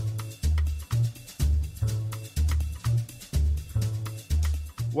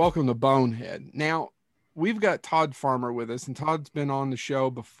Welcome to Bonehead. Now, we've got Todd Farmer with us, and Todd's been on the show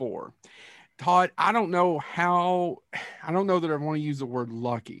before. Todd, I don't know that I want to use the word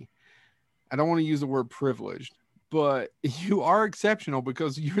lucky. I don't want to use the word privileged, but you are exceptional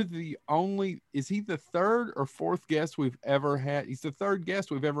because you're the only, is he the third or fourth guest we've ever had? He's the third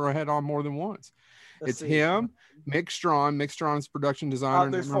guest we've ever had on more than once. It's him, Mick Strawn. Mick Strawn's production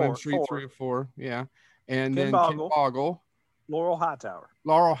designer. There's on four. 304. Yeah. And Ken then Boggle. Ken Boggle. Laurel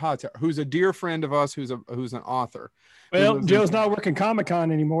Hightower, who's a dear friend of us, who's an author. Well, Joe's not working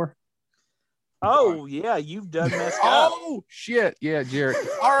Comic-Con anymore. Oh, yeah, you've done messed up. Oh, shit. Yeah, Jared.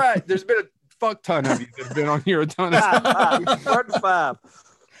 All right, there's been a fuck ton of you that have been on here a ton of times. 5.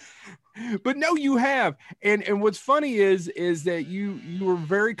 But no, you have. And what's funny is that you were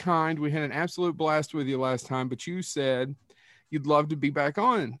very kind. We had an absolute blast with you last time, but you said you'd love to be back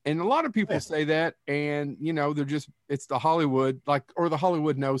on. And a lot of people say that, and they're just, it's the Hollywood, or the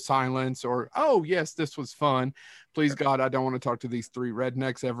Hollywood no silence, or, oh yes, this was fun. Please God, I don't want to talk to these three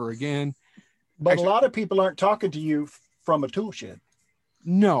rednecks ever again. But actually, a lot of people aren't talking to you from a tool shed.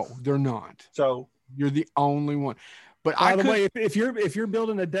 No, they're not. So you're the only one. But by the way, if you're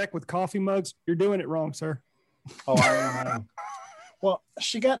building a deck with coffee mugs, you're doing it wrong, sir. Oh, I am. Well,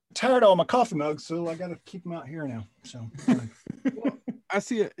 she got tired of all my coffee mugs, so I got to keep them out here now. So well, I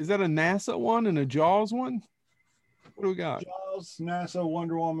see it. Is that a NASA one and a Jaws one? What do we got? Jaws, NASA,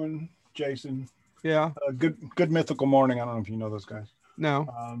 Wonder Woman, Jason. Yeah. Good Mythical Morning. I don't know if you know those guys. No.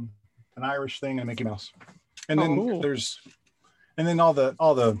 An Irish thing and Mickey Mouse. And then all the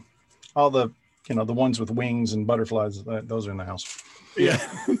the ones with wings and butterflies. Those are in the house. Yeah.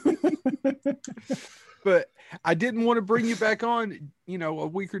 But I didn't want to bring you back on, a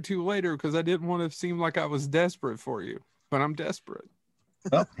week or two later because I didn't want to seem like I was desperate for you. But I'm desperate.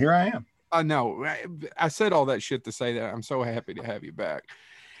 Well, here I am. I know. I said all that shit to say that I'm so happy to have you back.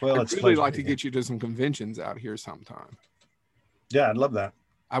 Well, I'd really like to get you to some conventions out here sometime. Yeah, I'd love that.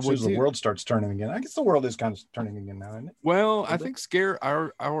 As soon as the world starts turning again. I guess the world is kind of turning again now, isn't it? Well, I think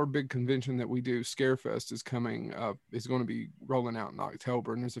our big convention that we do, Scarefest, is coming up. Is going to be rolling out in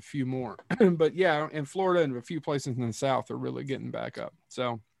October, and there's a few more. But yeah, in Florida and a few places in the South are really getting back up.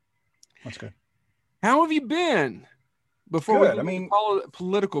 So that's good. How have you been? Before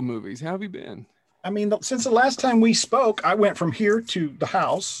political movies, how have you been? I mean, since the last time we spoke, I went from here to the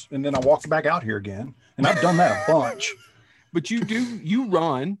house, and then I walked back out here again, and I've done that a bunch. But you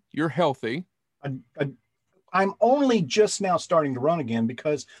run, you're healthy. I'm only just now starting to run again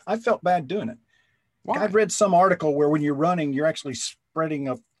because I felt bad doing it. Why? I've read some article where when you're running, you're actually spreading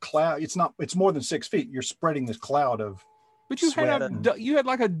a cloud. It's more than 6 feet. You're spreading this cloud of. But you had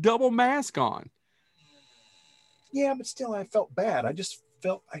like a double mask on. Yeah, but still, I felt bad. I just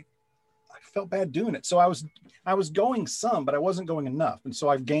felt I felt bad doing it. So I was going some, but I wasn't going enough, and so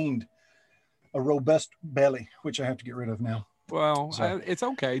I've gained a robust belly, which I have to get rid of now. Well, it's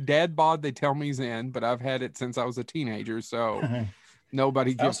okay. Dad bod, they tell me, he's in, but I've had it since I was a teenager, so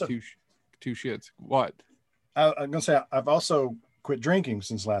nobody gives two shits. What? I'm gonna say I've also quit drinking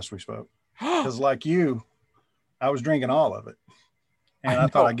since last we spoke, because like you, I was drinking all of it, and I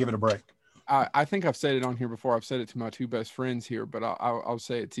thought I'd give it a break. I think I've said it on here before. I've said it to my two best friends here, but I'll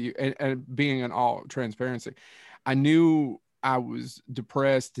say it to you. And being in all transparency, I knew I was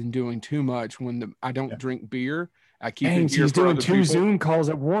depressed and doing too much when I don't drink beer. I keep it he's doing two Zoom calls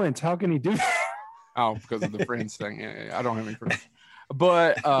at once. How can he do that? Oh, because of the friends thing. Yeah, I don't have any friends.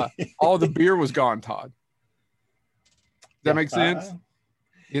 But all the beer was gone, Todd. Does that make sense?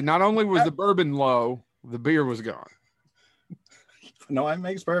 Not only was the bourbon low, the beer was gone. No, it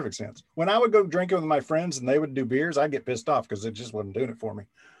makes perfect sense. When I would go drinking with my friends and they would do beers, I'd get pissed off because it just wasn't doing it for me.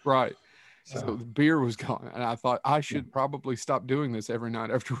 Right. So the beer was gone. And I thought I should probably stop doing this every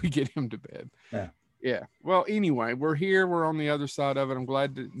night after we get him to bed. Yeah. Yeah. Well, anyway, we're here. We're on the other side of it. I'm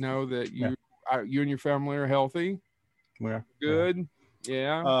glad to know that you and your family are healthy. We're good.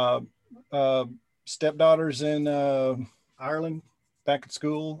 Yeah. Stepdaughter's in Ireland back at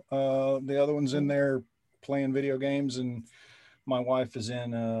school. The other one's in there playing video games, and my wife is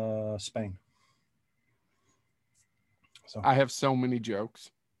in Spain. So I have so many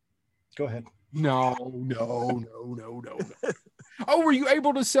jokes. Go ahead. No. Oh, were you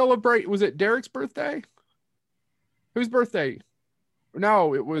able to celebrate? Was it Derek's birthday? Whose birthday?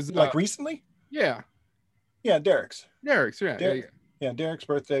 No, it was like recently. Yeah, Derek's. Yeah, Derek's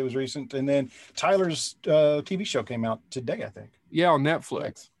birthday was recent, and then Tyler's TV show came out today, I think. Yeah, on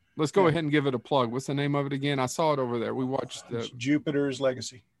Netflix. Let's go ahead and give it a plug. What's the name of it again? I saw it over there. We watched Jupiter's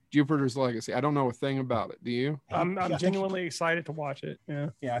Legacy. Jupiter's Legacy. I don't know a thing about it. Do you? I'm I think genuinely excited to watch it. Yeah.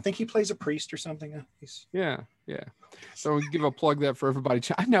 Yeah, I think he plays a priest or something. He's Yeah. So we give a plug that for everybody.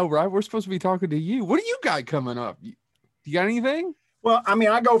 I know, right? We're supposed to be talking to you. What do you got coming up? You got anything? well, I mean,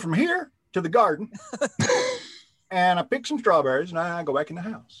 I go from here to the garden, and I pick some strawberries, and I go back in the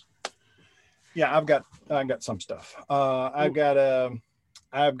house. Yeah, I've got some stuff. I've got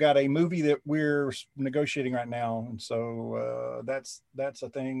a movie that we're negotiating right now, and so that's a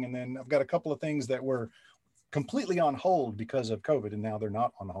thing. And then I've got a couple of things that were completely on hold because of COVID, and now they're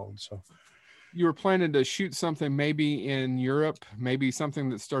not on hold. So You were planning to shoot something maybe in Europe, maybe something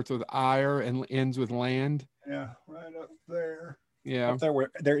that starts with ire and ends with land. yeah, right up there. Yeah. Up there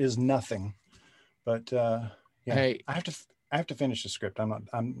where there is nothing. But yeah, Hey. I have to finish the script. I'm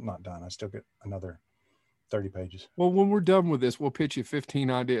not done. I still get another 30 pages. Well, when we're done with this, we'll pitch you 15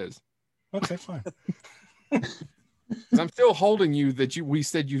 ideas. Okay, fine. 'Cause I'm still holding you that we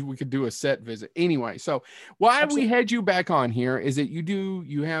said we could do a set visit anyway. So why we had you back on here is that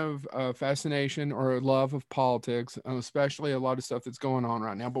you have a fascination or a love of politics, especially a lot of stuff that's going on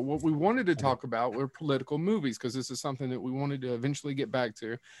right now. But what we wanted to talk about were political movies, because this is something that we wanted to eventually get back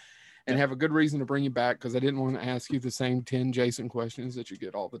to and have a good reason to bring you back, because I didn't want to ask you the same 10 Jason questions that you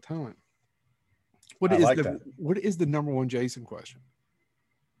get all the time. What is the number one Jason question?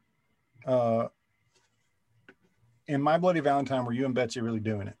 In My Bloody Valentine, were you and Betsy really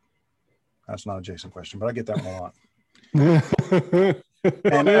doing it? That's not a Jason question, but I get that one a lot.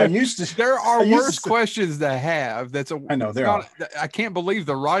 And I used to. There are worse questions to have. I know there are. I can't believe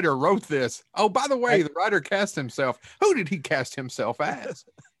the writer wrote this. Oh, by the way, the writer cast himself. Who did he cast himself as?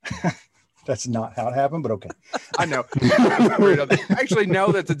 That's not how it happened, but okay. I know. I actually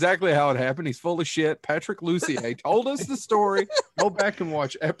know that's exactly how it happened. He's full of shit. Patrick Lussier told us the story. Go back and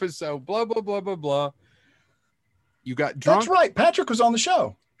watch episode blah blah blah blah blah. You got drunk. That's right. Patrick was on the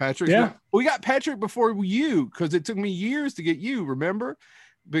show. Patrick. Yeah. We got Patrick before you, because it took me years to get you, remember?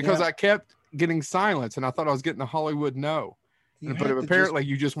 Because Yeah. I kept getting silence and I thought I was getting a Hollywood no. You But had to apparently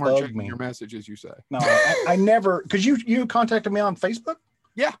you just weren't bug checking me. your messages, you say. No, I never, because you contacted me on Facebook?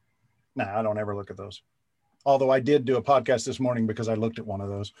 Yeah. No, I don't ever look at those. Although I did do a podcast this morning because I looked at one of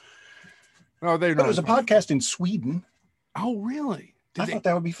those. Oh, they're But not. it was a podcast in Sweden. Oh, really? I thought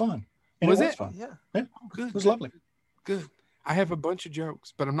that would be fun. And Was it was it? fun. Yeah. Oh, good. It was lovely. Good. I have a bunch of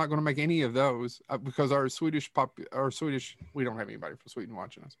jokes, but I'm not going to make any of those because our Swedish, we don't have anybody from Sweden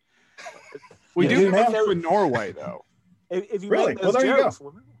watching us. We You do do have now? two in Norway, though. If you Really? make Well, those there you jokes,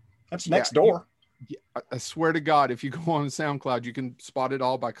 That's Yeah, next door. I swear to God, if you go on SoundCloud, you can spot it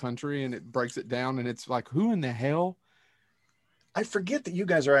all by country and it breaks it down. And it's like, who in the hell? I forget that you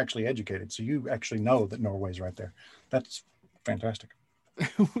guys are actually educated. So you actually know that Norway's right there. That's fantastic.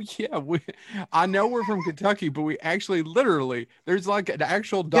 Yeah, I know we're from Kentucky, but we actually literally, there's like an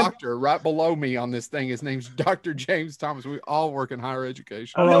actual doctor right below me on this thing. His name's Dr. James Thomas. We all work in higher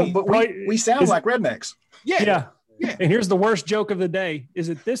education. Oh, No, but we sound like rednecks. Yeah. Yeah. And here's the worst joke of the day. Is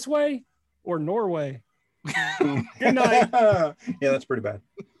it this way or Norway? Good night. Yeah, that's pretty bad.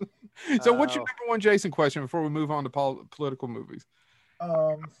 So what's your number one Jason question before we move on to political movies?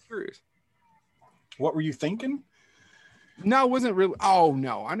 I'm curious. What were you thinking? No, it wasn't really. Oh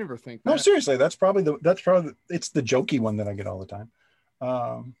no, I never think that. No, seriously, that's probably it's the jokey one that I get all the time.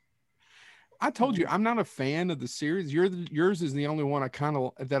 I told you I'm not a fan of the series. Yours is the only one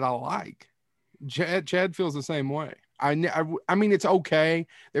that I like. Chad feels the same way. I mean, it's okay.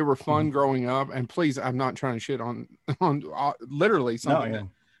 They were fun growing up, and please, I'm not trying to shit on literally something that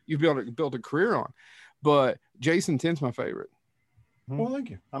you've built a career on. But Jason 10's my favorite. Well, thank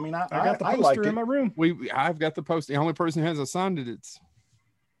you. I mean, I got the I poster liked in it. my room. I've got the post. The only person who hasn't signed it, it's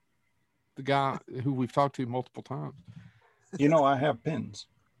the guy who we've talked to multiple times. You know, I have pins.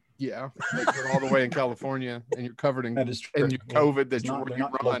 Yeah, you're all the way in California, and you're covered in That is true. your COVID that It's you not- they're you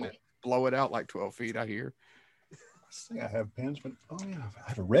not run local. and blow it out like 12 feet. I hear. I think I have pins, but yeah, I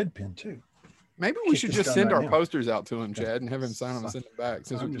have a red pin too. Maybe we Kick should this just gun send right our now. posters out to him, Chad, and have him sign them and send them back.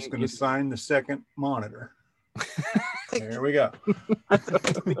 Since I'm we just can't going to get sign the second monitor. There we go. I think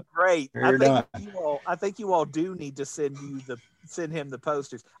it'd be great. You're done. I think you all do need to send him the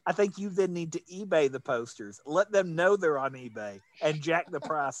posters. I think you then need to eBay the posters. Let them know they're on eBay and jack the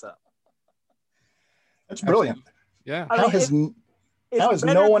price up. That's brilliant. Yeah. I How mean, has it's how has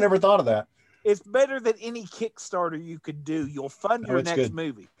better no one than- ever thought of that? It's better than any Kickstarter you could do. You'll fund Oh, your it's next good.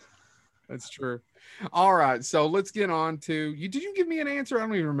 movie. That's true. All right, so let's get on to you. Did you give me an answer? I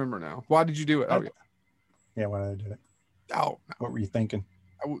don't even remember now. Why did you do it? Oh, yeah. Yeah, why did I do it? Oh, What were you thinking?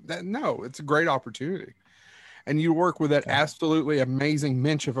 no, it's a great opportunity. And you work with that Okay. absolutely amazing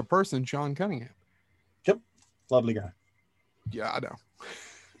mensch of a person, Sean Cunningham. Lovely guy. Yeah, I know.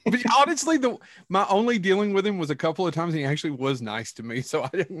 But honestly, my only dealing with him was a couple of times, and he actually was nice to me. So I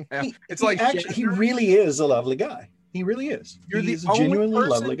didn't have. It's like he really is a lovely guy. He really is. He's a genuinely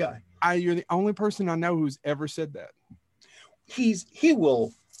lovely guy. You're the only person I know who's ever said that. He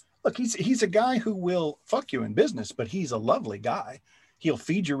will look. He's a guy who will fuck you in business, but he's a lovely guy. He'll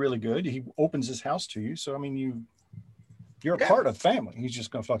feed you really good. He opens his house to you. So I mean, you're a part of the family. He's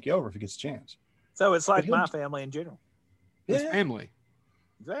just gonna fuck you over if he gets a chance. So it's like my family in general. It's family.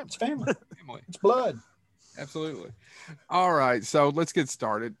 Exactly. It's family. It's blood. Absolutely. All right, so let's get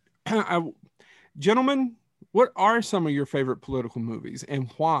started. Gentlemen, what are some of your favorite political movies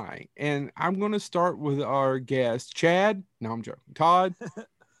and why? And I'm going to start with our guest, Chad. No, I'm joking. Todd,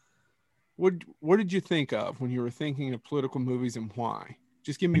 what did you think of when you were thinking of political movies and why?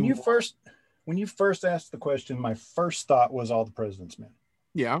 Just give me when you first asked the question, my first thought was All the President's Men.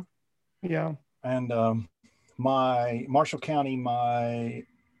 Yeah. Yeah. And my Marshall County,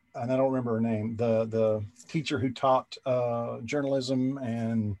 and I don't remember her name, the teacher who taught journalism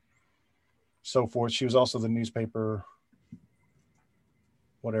and so forth. She was also the newspaper,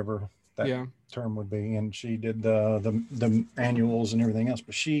 whatever that term would be, and she did the annuals and everything else.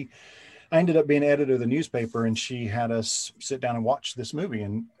 But I ended up being editor of the newspaper, and she had us sit down and watch this movie,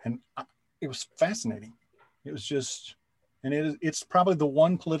 and it was fascinating. It was just, and it's probably the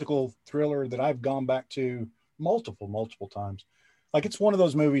one political thriller that I've gone back to multiple times. Like, it's one of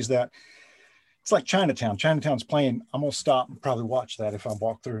those movies that it's like Chinatown. Chinatown's playing. I'm gonna stop and probably watch that if I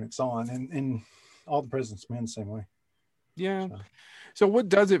walk through and it's on. And All the President's Men, same way. Yeah. So what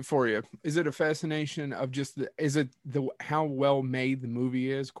does it for you? Is it a fascination of just how well made the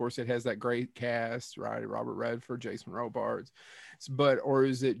movie is? Of course, it has that great cast, right? Robert Redford, Jason Robards, or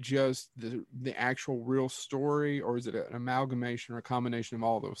is it just the actual real story, or is it an amalgamation or a combination of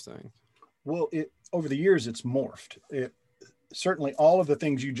all those things? Well, over the years, it's morphed. Certainly all of the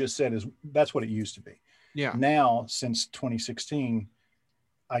things you just said that's what it used to be. Yeah. Now, since 2016,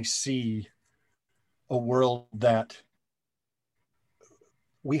 I see a world that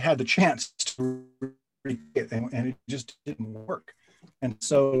we had the chance to recreate, and it just didn't work. And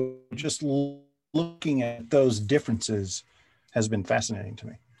so just looking at those differences has been fascinating to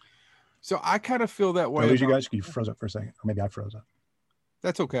me. So I kind of feel that way. Did you guys? You froze up for a second, or maybe I froze up.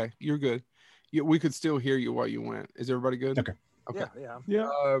 That's okay. You're good. We could still hear you while you went. Is everybody good? Okay.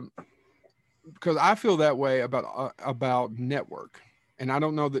 Yeah. Because I feel that way about Network, and I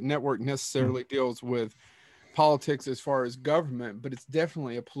don't know that Network necessarily deals with politics as far as government, but it's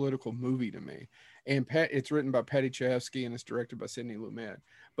definitely a political movie to me. And it's written by Paddy Chayefsky and it's directed by Sidney Lumet.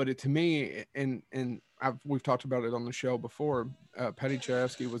 But to me, and we've talked about it on the show before, Paddy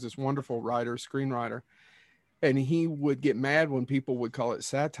Chayefsky was this wonderful writer, screenwriter. And he would get mad when people would call it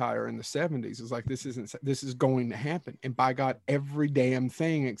satire in the 70s. It's like, this is going to happen. And by God, every damn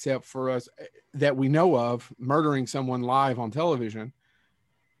thing except for us that we know of, murdering someone live on television,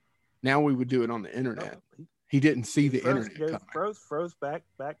 now we would do it on the internet. He didn't see the internet. Froze back,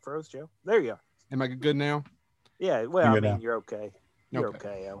 froze, Joe. There you are. Am I good now? Yeah, well, I mean, you're okay. You're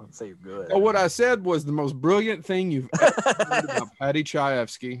okay. I wouldn't say you're good. Well, what I said was the most brilliant thing you've ever heard about Paddy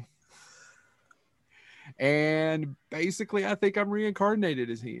Chayefsky. And basically, I think I'm reincarnated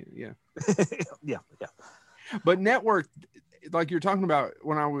as he. Yeah. yeah. But Network, like you're talking about,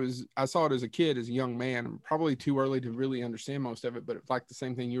 I saw it as a kid, as a young man, probably too early to really understand most of it. But it's like the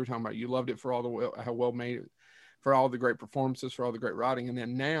same thing you were talking about. You loved it for how well made it, for all the great performances, for all the great writing. And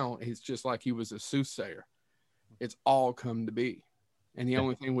then now it's just like he was a soothsayer. It's all come to be. And the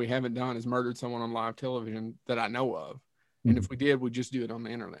only thing we haven't done is murdered someone on live television that I know of. And if we did, we'd just do it on the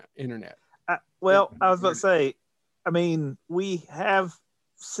internet. I was about to say, I mean, we have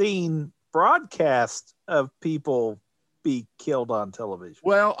seen broadcasts of people be killed on television.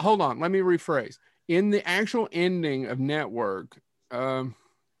 Well, hold on. Let me rephrase. In the actual ending of Network,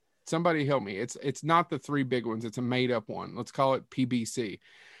 somebody help me. It's not the three big ones. It's a made up one. Let's call it PBC.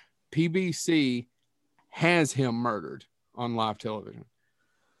 PBC has him murdered on live television.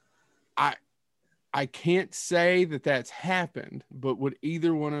 I can't say that that's happened, but would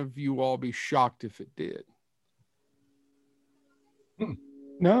either one of you all be shocked if it did?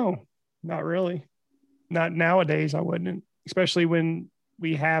 No, not really. Not nowadays, I wouldn't, especially when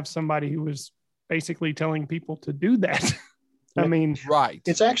we have somebody who was basically telling people to do that. I mean, right.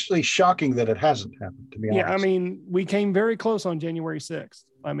 It's actually shocking that it hasn't happened, to be honest. Yeah, I mean, we came very close on January 6th.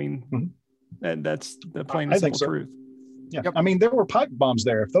 I mean, that's the plain and simple truth. Yeah. Yep. I mean, there were pipe bombs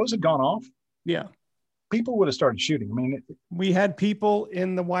there. If those had gone off, yeah, people would have started shooting. I mean, we had people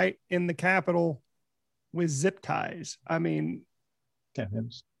in the Capitol with zip ties. I mean,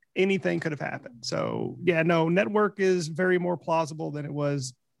 anything could have happened. So yeah, no, Network is very more plausible than it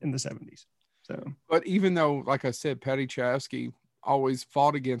was in the 70s. So, but even though, like I said, Patty Chayefsky always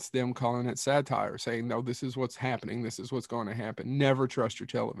fought against them calling it satire, saying, no, this is what's happening. This is what's going to happen. Never trust your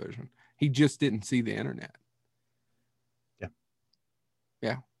television. He just didn't see the internet. Yeah.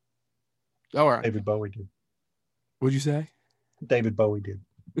 Yeah. All right. David Bowie did. What'd you say? David Bowie did.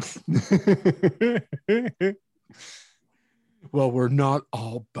 Well, we're not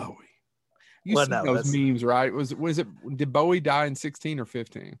all Bowie. You see those memes, right? Was it, did Bowie die in 16 or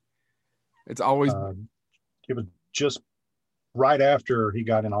 15? It's always, it was just right after he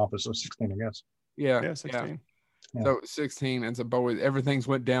got in office, so 16, I guess. Yeah, 16. Yeah. So 16, and so Bowie, everything's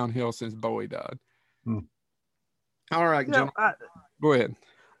went downhill since Bowie died. All right, go ahead.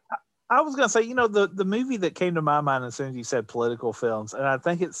 I was going to say, the movie that came to my mind as soon as you said political films, and I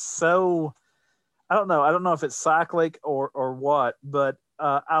think it's so, I don't know if it's cyclic or what, but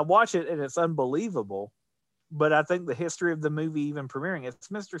I watch it and it's unbelievable. But I think the history of the movie even premiering, it's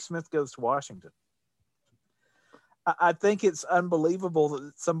Mr. Smith Goes to Washington. I think it's unbelievable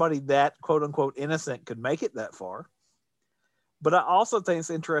that somebody that quote unquote innocent could make it that far. But I also think it's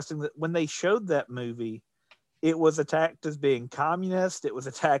interesting that when they showed that movie, it was attacked as being communist. It was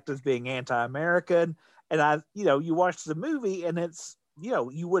attacked as being anti-American. And you watch the movie and it's,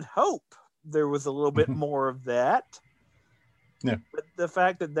 you would hope there was a little bit more of that. Yeah. But the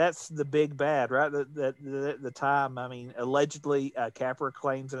fact that that's the big bad, right? That the time, I mean, allegedly Capra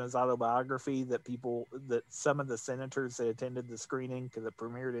claims in his autobiography that some of the senators that attended the screening because it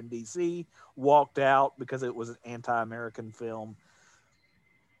premiered in DC walked out because it was an anti-American film.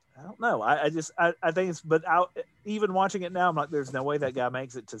 I don't know. I think it's, but even watching it now, I'm like, there's no way that guy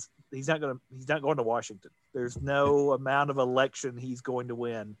makes it to, he's not going to Washington. There's no amount of election he's going to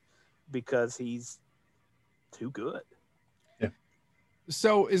win because he's too good.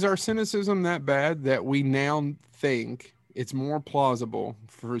 So is our cynicism that bad that we now think it's more plausible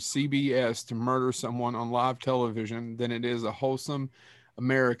for CBS to murder someone on live television than it is a wholesome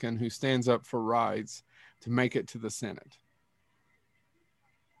American who stands up for rights to make it to the Senate?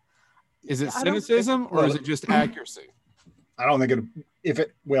 Is it cynicism or is it just accuracy? I don't think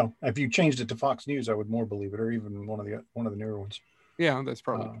if you changed it to Fox News, I would more believe it, or even one of the newer ones. Yeah, that's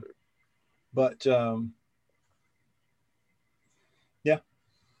probably true. But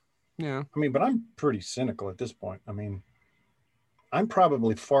yeah. I mean, but I'm pretty cynical at this point. I mean, I'm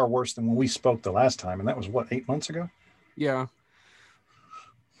probably far worse than when we spoke the last time, and that was 8 months ago? Yeah.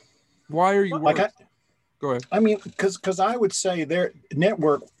 Why are you worse? Go ahead. I mean, because I would say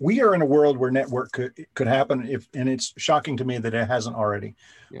we are in a world where network could happen, and it's shocking to me that it hasn't already.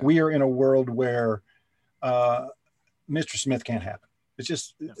 Yeah. We are in a world where Mr. Smith can't happen. It's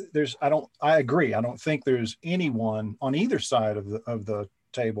just I agree. I don't think there's anyone on either side of the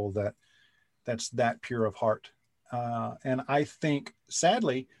table that's that pure of heart. And I think,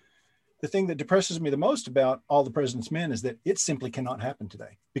 sadly, the thing that depresses me the most about All the President's Men is that it simply cannot happen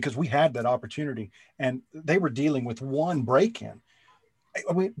today, because we had that opportunity and they were dealing with one break-in.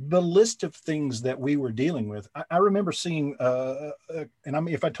 I mean, the list of things that we were dealing with, I remember seeing, and I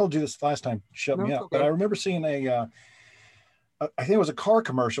mean, if I told you this last time, shut me up, okay. But I remember seeing I think it was a car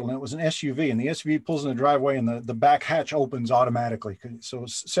commercial, and it was an SUV, and the SUV pulls in the driveway and the back hatch opens automatically. So it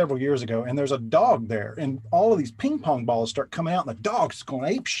was several years ago, and there's a dog there, and all of these ping pong balls start coming out, and the dog's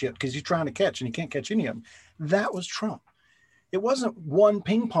going ape shit because he's trying to catch and he can't catch any of them. That was Trump. It wasn't one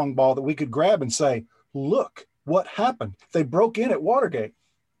ping pong ball that we could grab and say, look what happened. They broke in at Watergate.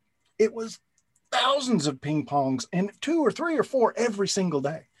 It was thousands of ping pongs and 2 or 3 or 4 every single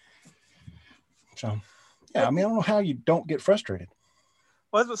day. So yeah, I mean, I don't know how you don't get frustrated.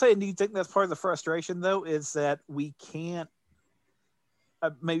 Well, I was saying, do you think that's part of the frustration, though, is that we can't,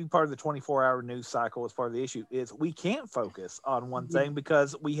 maybe part of the 24-hour news cycle is part of the issue, is we can't focus on one thing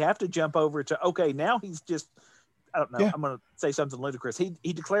because we have to jump over to, okay, now he's just, I don't know, yeah. I'm going to say something ludicrous. He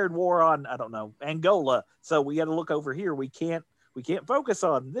declared war on, I don't know, Angola. So we got to look over here. We can't focus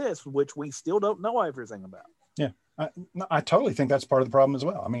on this, which we still don't know everything about. Yeah, I totally think that's part of the problem as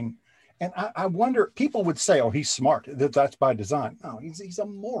well. I mean, and I wonder, people would say, oh, he's smart. That's by design. No, he's a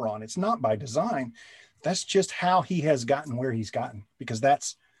moron. It's not by design. That's just how he has gotten where he's gotten, because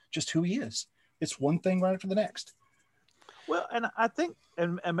that's just who he is. It's one thing right after the next. Well, and I think,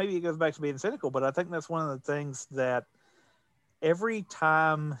 and maybe it goes back to being cynical, but I think that's one of the things that every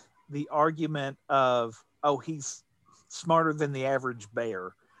time the argument of, oh, he's smarter than the average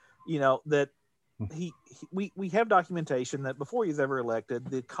bear, that we have documentation that before he's ever elected,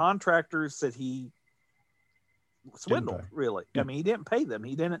 the contractors that he swindled, really. Yeah. I mean, he didn't pay them.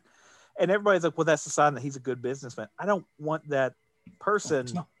 He didn't. And everybody's like, well, that's a sign that he's a good businessman. I don't want that person.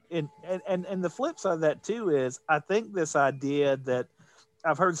 And the flip side of that too is, I think this idea that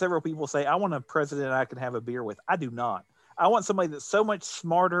I've heard several people say, I want a president I can have a beer with. I do not. I want somebody that's so much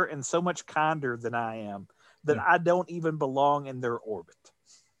smarter and so much kinder than I am that I don't even belong in their orbit.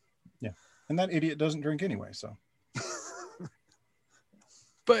 Yeah. And that idiot doesn't drink anyway. So,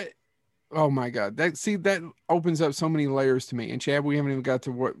 but oh my God, that opens up so many layers to me. And Chad, we haven't even got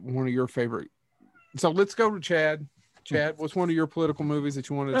to what one of your favorite. So let's go to Chad. Chad, what's one of your political movies that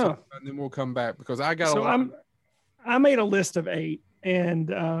you wanted to talk about? And then we'll come back because I got I made a list of 8,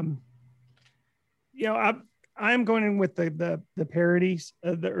 and I'm going in with the parodies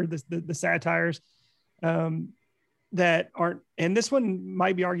or the satires that aren't, and this one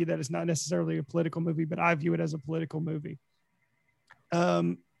might be argued that it's not necessarily a political movie, but I view it as a political movie.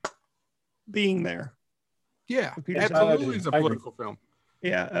 Being There. Yeah, absolutely is a political film.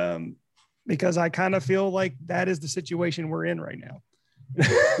 Yeah, because I kind of feel like that is the situation we're in right now.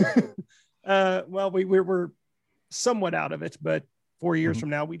 Well, we're somewhat out of it, but 4 years from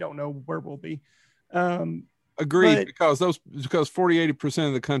now, we don't know where we'll be. Agreed, because 48%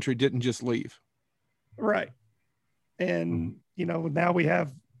 of the country didn't just leave. Right. And, now we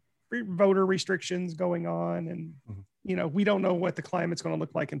have voter restrictions going on, and, we don't know what the climate's going to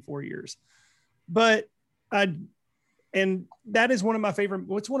look like in 4 years. But and that is one of my favorite.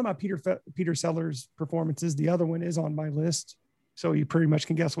 What's one of my Peter Sellers performances? The other one is on my list, so you pretty much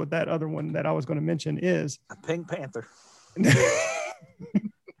can guess what that other one that I was going to mention is. A Pink Panther.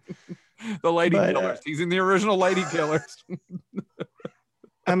 The Lady Killers. He's in the original Lady Killers.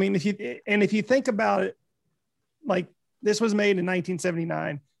 I mean, if you think about it, like this was made in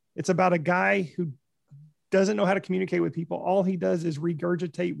 1979. It's about a guy who doesn't know how to communicate with people. All he does is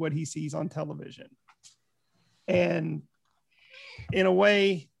regurgitate what he sees on television. And in a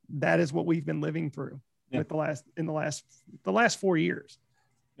way, that is what we've been living through with the last 4 years.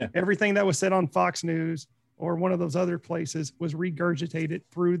 Yeah. Everything that was said on Fox News or one of those other places was regurgitated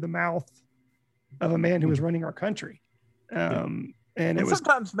through the mouth of a man who was running our country. And it was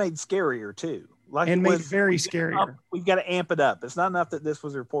sometimes made scarier too. Made very scarier. We've got to amp it up. It's not enough that this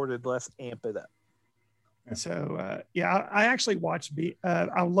was reported. Let's amp it up. So, I actually watched,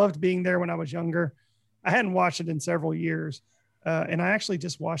 I loved Being There when I was younger. I hadn't watched it in several years. And I actually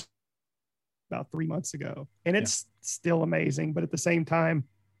just watched about 3 months ago, and it's still amazing. But at the same time,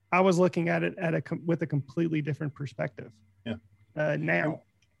 I was looking at it with a completely different perspective. Yeah. Now,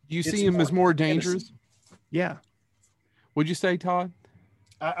 do you see him as more dangerous? Innocent. Yeah. Would you say, Todd?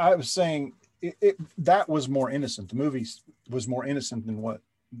 I was saying that was more innocent. The movie was more innocent than what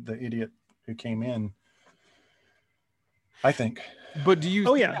the idiot who came in, I think. But do you?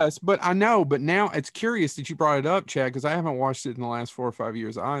 Oh yeah. Yes, but I know. But now it's curious that you brought it up, Chad, because I haven't watched it in the last 4 or 5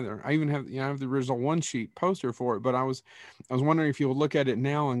 years either. I even have, I have the original one sheet poster for it. But I was wondering if you would look at it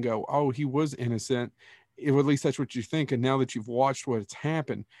now and go, "Oh, he was innocent." At least that's what you think. And now that you've watched what's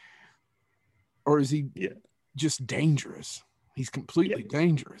happened, or is he just dangerous? He's completely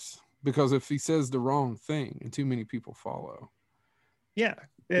dangerous because if he says the wrong thing and too many people follow. Yeah.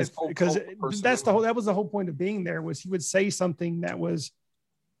 Because that was the whole point of Being There, was he would say something that was,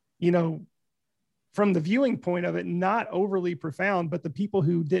 from the viewing point of it, not overly profound, but the people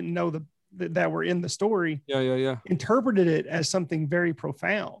who didn't know that were in the story, interpreted it as something very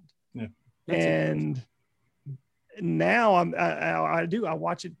profound. Yeah. And now I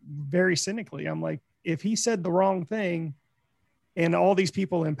watch it very cynically. I'm like, if he said the wrong thing and all these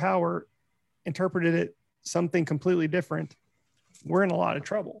people in power interpreted it something completely different, we're in a lot of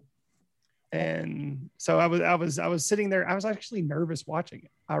trouble. And so I was sitting there. I was actually nervous watching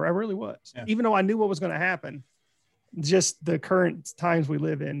it. I really was, even though I knew what was going to happen. Just the current times we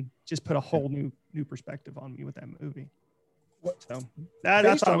live in just put a whole new perspective on me with that movie. So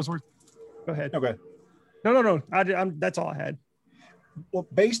I thought it was worth. Go ahead. Okay. No. That's all I had. Well,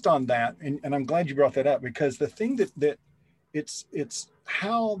 based on that, and I'm glad you brought that up, because the thing that it's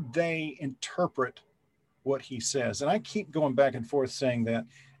how they interpret what he says. And I keep going back and forth saying that,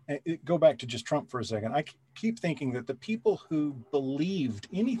 go back to just Trump for a second. I keep thinking that the people who believed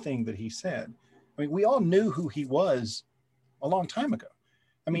anything that he said, I mean, we all knew who he was a long time ago.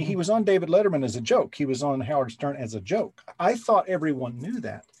 I mean, he was on David Letterman as a joke. He was on Howard Stern as a joke. I thought everyone knew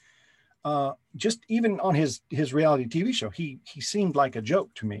that. Just even on his reality TV show, he seemed like a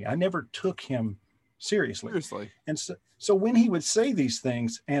joke to me. I never took him seriously. And so when he would say these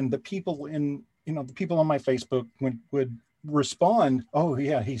things, and the people the people on my Facebook would respond, "Oh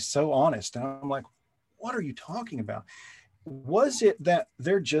yeah, he's so honest." And I'm like, what are you talking about? Was it that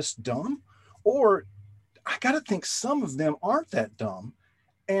they're just dumb? Or I got to think some of them aren't that dumb,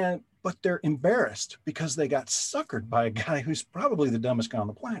 but they're embarrassed because they got suckered by a guy who's probably the dumbest guy on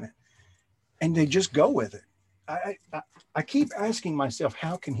the planet. And they just go with it. I keep asking myself,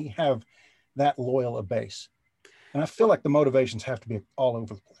 how can he have that loyal a base? And I feel like the motivations have to be all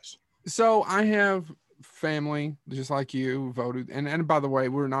over the place. So I have family just like you who voted, and by the way,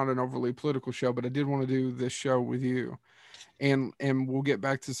 we're not an overly political show, but I did want to do this show with you, and we'll get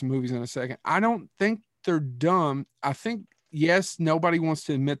back to some movies in a second. I don't think they're dumb. I think, yes, nobody wants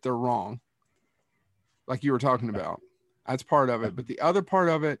to admit they're wrong, like you were talking about. That's part of it, but the other part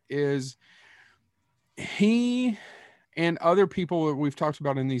of it is he and other people that we've talked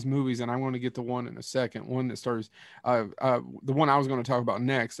about in these movies, and I want to get to one in a second, one that stars the one I was going to talk about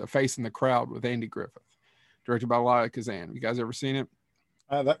next, A Face in the Crowd with Andy Griffith, directed by Elia Kazan. You guys ever seen it?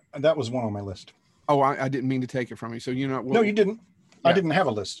 That was one on my list. Oh, I didn't mean to take it from you. So, you know, no, you didn't. Yeah. I didn't have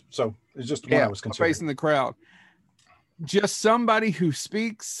a list, so it's just one I was considering. A Face in the Crowd. Just somebody who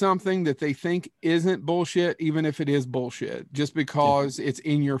speaks something that they think isn't bullshit, even if it is bullshit, just because it's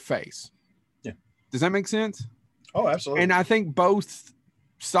in your face. Yeah. Does that make sense? Oh, absolutely. And I think both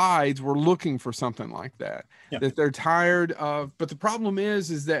sides were looking for something like that, that they're tired of. But the problem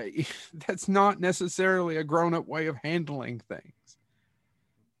is that that's not necessarily a grown-up way of handling things.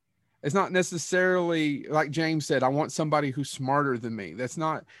 It's not necessarily, like James said, I want somebody who's smarter than me. That's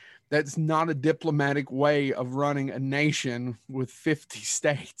not a diplomatic way of running a nation with 50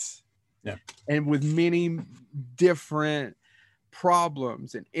 states. Yeah. And with many different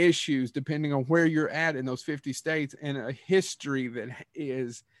problems and issues depending on where you're at in those 50 states, and a history that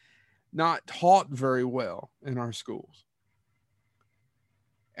is not taught very well in our schools,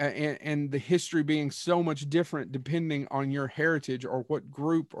 and the history being so much different depending on your heritage or what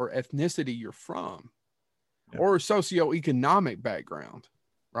group or ethnicity you're from, or socioeconomic background,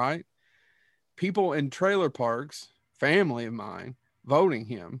 right? People in trailer parks, family of mine, voting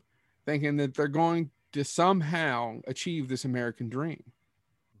him, thinking that they're going to somehow achieve this American dream.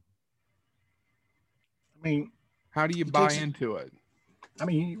 I mean, how do you buy into it? I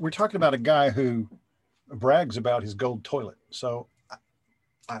mean, we're talking about a guy who brags about his gold toilet. So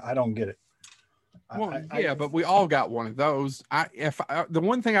I don't get it. Well, but we all got one of those. The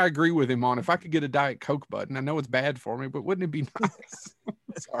one thing I agree with him on, if I could get a Diet Coke button, I know it's bad for me, but wouldn't it be nice?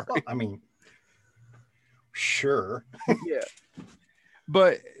 Sorry. Well, I mean, sure. Yeah.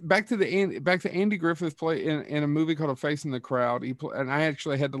 But back to Andy Griffith play in a movie called A Face in the Crowd. And I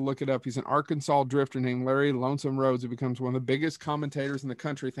actually had to look it up. He's an Arkansas drifter named Larry Lonesome Rhodes, who becomes one of the biggest commentators in the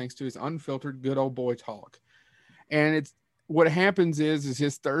country thanks to his unfiltered good old boy talk. And it's what happens is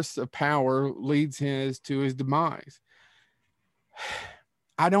his thirst of power leads to his demise.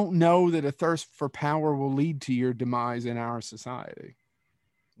 I don't know that a thirst for power will lead to your demise in our society.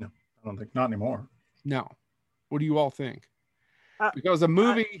 No, I don't think, not anymore. No. What do you all think? Because the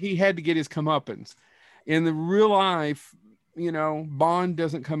movie, he had to get his comeuppance. In the real life, Bond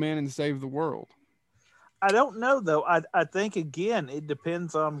doesn't come in and save the world. I don't know, though. I think, again, it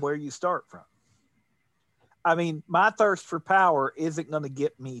depends on where you start from. I mean, my thirst for power isn't going to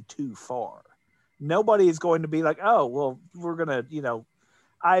get me too far. Nobody is going to be like, oh, well, we're going to,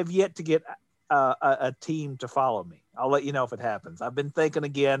 I've yet to get a team to follow me. I'll let you know if it happens. I've been thinking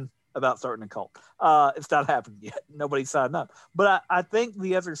again about starting a cult. It's not happened yet. Nobody signed up. But I think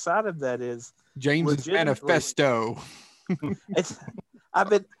the other side of that is James's manifesto.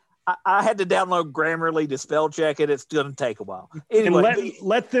 I had to download Grammarly to spell check it. It's going to take a while. Anyway, and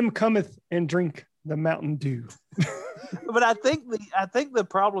let them cometh and drink the Mountain Dew. But I think the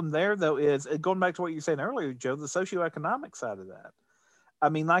problem there, though, is going back to what you were saying earlier, Joe, the socioeconomic side of that. I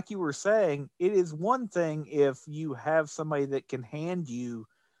mean, like you were saying, it is one thing if you have somebody that can hand you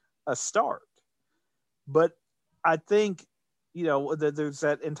a start. But I think, there's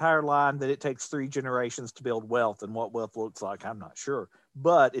that entire line that it takes 3 generations to build wealth, and what wealth looks like, I'm not sure.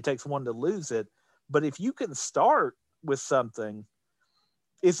 But it takes one to lose it. But if you can start with something,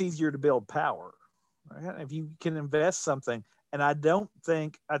 it's easier to build power. Right? If you can invest something, and I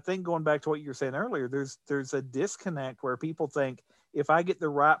think going back to what you were saying earlier, there's a disconnect where people think if I get the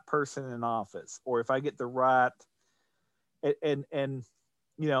right person in office, or if I get the right, and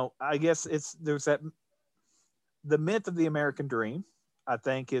I guess there's that the myth of the American dream, I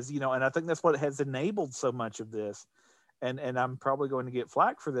think is, and I think that's what has enabled so much of this. And I'm probably going to get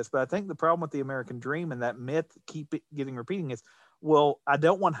flack for this, but I think the problem with the American dream and that myth getting repeating is, well, I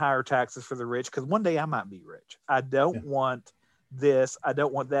don't want higher taxes for the rich because one day I might be rich. I don't want this. I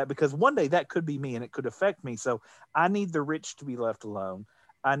don't want that because one day that could be me and it could affect me. So I need the rich to be left alone.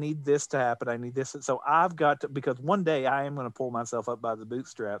 I need this to happen. I need this. So I've got to, because one day I am going to pull myself up by the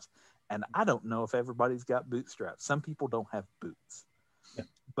bootstraps, and I don't know if everybody's got bootstraps. Some people don't have boots. Yeah.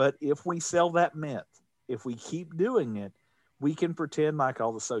 But if we sell that myth, if we keep doing it, we can pretend like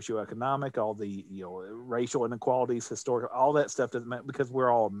all the socioeconomic, all the racial inequalities, historical, all that stuff doesn't matter because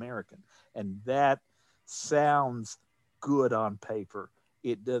we're all American, and that sounds good on paper.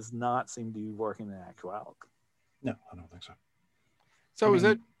 It does not seem to be working in actuality. No, I don't think so. So is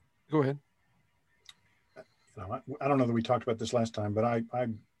it? Go ahead. I don't know that we talked about this last time, but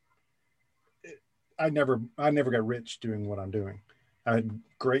I never got rich doing what I'm doing. I had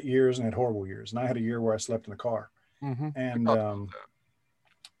great years and had horrible years, and I had a year where I slept in the car. Mm-hmm.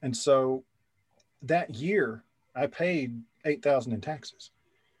 And so that year I paid $8,000 in taxes.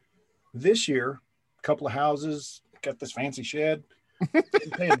 This year, a couple of houses, got this fancy shed,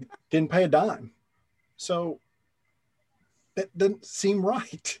 didn't pay a dime. So that doesn't seem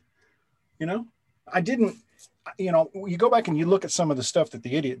right. I didn't, you go back and you look at some of the stuff that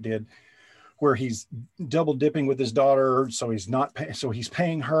the idiot did, where he's double dipping with his daughter. So he's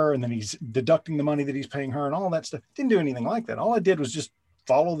paying her, and then he's deducting the money that he's paying her and all that stuff. Didn't do anything like that. All I did was just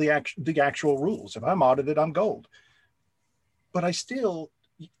follow the actual rules. If I'm audited, I'm gold. But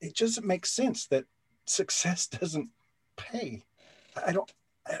it doesn't make sense that success doesn't pay. I don't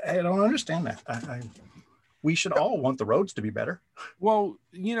understand that. We should all want the roads to be better. Well,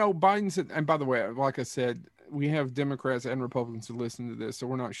 Biden said, and by the way, like I said, we have Democrats and Republicans who listen to this, so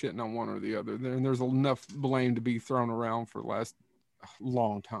we're not shitting on one or the other. And there's enough blame to be thrown around for the last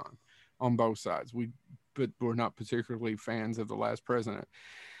long time on both sides. But we're not particularly fans of the last president.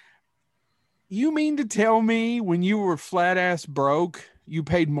 You mean to tell me when you were flat ass broke, you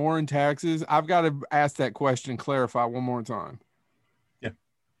paid more in taxes? I've got to ask that question and clarify one more time. Yeah.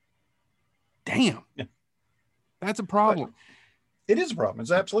 Damn. Yeah. That's a problem. It is a problem. It's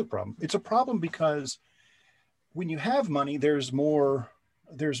an absolute problem. It's a problem because when you have money, there's more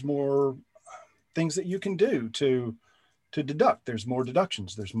things that you can do to deduct. There's more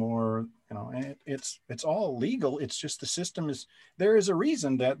deductions. There's more, and it's all legal. It's just the system there is a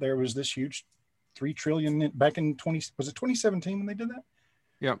reason that there was this huge $3 trillion back in 2017 when they did that?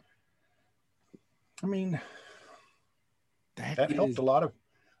 Yeah. I mean, that helped a lot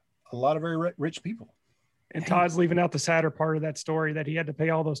of very rich people. And Todd's leaving out the sadder part of that story, that he had to pay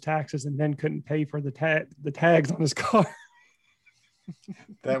all those taxes and then couldn't pay for the tags on his car.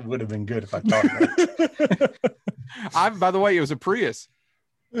 That would have been good if I thought that. By the way, it was a Prius.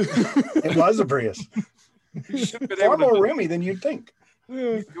 It was a Prius. Far more roomy than you'd think.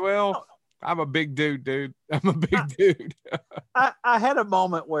 Well, I'm a big dude. I'm a big dude. I had a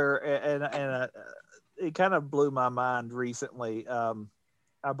moment where, and it kind of blew my mind recently.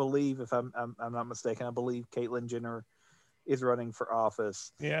 I believe, if I'm not mistaken, I believe Caitlyn Jenner is running for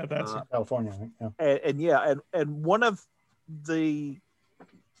office. Yeah, that's California. Yeah. And one of the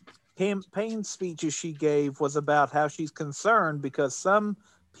campaign speeches she gave was about how she's concerned because some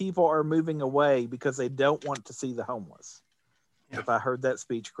people are moving away because they don't want to see the homeless. Yeah. If I heard that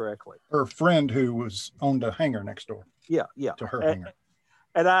speech correctly. Her friend who owned a hangar next door. Yeah. To her hangar.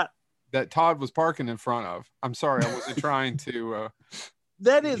 And that Todd was parking in front of. I'm sorry, I wasn't trying to.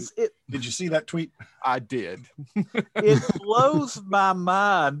 That is it. Did you see that tweet? I did. It blows my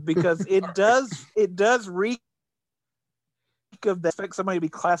mind because it does reek of that. Expect somebody to be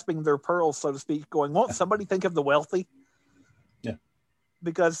clasping their pearls, so to speak, going, won't somebody think of the wealthy? Yeah.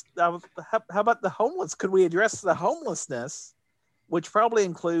 Because how about the homeless? Could we address the homelessness, which probably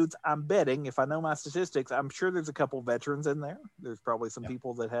includes, I'm betting, if I know my statistics, I'm sure there's a couple veterans in there. There's probably some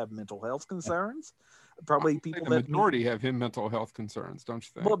people that have mental health concerns. Probably people the majority have mental health concerns, don't you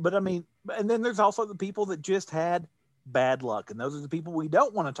think? Well, but I mean, and then there's also the people that just had bad luck, and those are the people we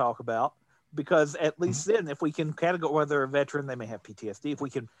don't want to talk about because at least then, if we can categorize whether they're a veteran, they may have PTSD. If we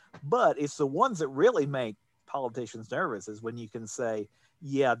can, but it's the ones that really make politicians nervous is when you can say,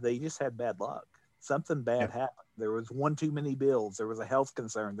 yeah, they just had bad luck. Something bad happened. There was one too many bills. There was a health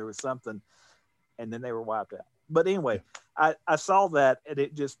concern. There was something, and then they were wiped out. But anyway, I saw that, and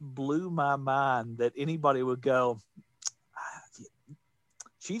it just blew my mind that anybody would go,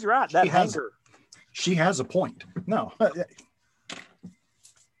 she's right. That hangar. She has a point. No. Doesn't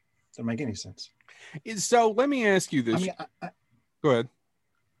make any sense. So let me ask you this. Go ahead.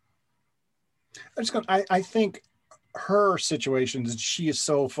 I think her situation is she is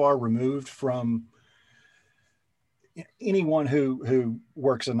so far removed from anyone who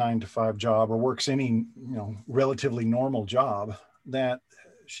works a 9-to-5 job or works any relatively normal job that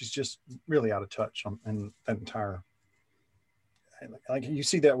she's just really out of touch on that entire. Like you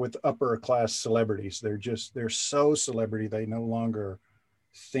see that with upper class celebrities. They're so celebrity they no longer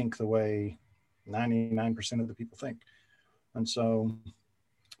think the way 99% of the people think, and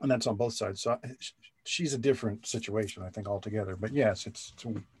that's on both sides. So she's a different situation, I think, altogether. But yes, it's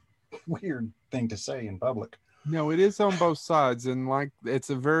a weird thing to say in public. No, it is on both sides, and like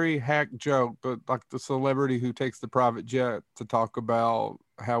it's a very hack joke, but like the celebrity who takes the private jet to talk about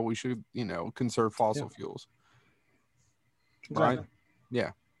how we should, conserve fossil fuels. Exactly. Right?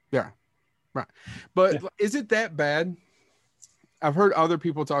 Yeah. Yeah. Right. But is it that bad? I've heard other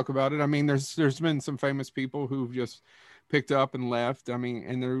people talk about it. I mean, there's been some famous people who've just picked up and left. I mean,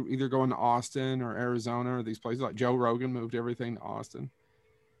 and they're either going to Austin or Arizona or these places. Like Joe Rogan moved everything to Austin.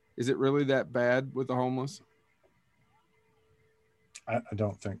 Is it really that bad with the homeless? I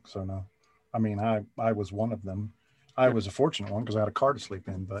don't think so. No. I mean, I was one of them. I was a fortunate one because I had a car to sleep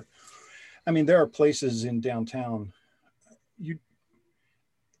in. But I mean, there are places in downtown.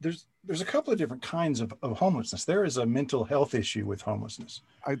 There's a couple of different kinds of homelessness. There is a mental health issue with homelessness.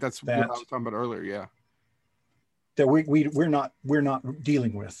 That's what I was talking about earlier. Yeah. That we're not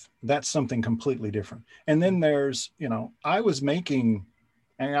dealing with. That's something completely different. And then there's, I was working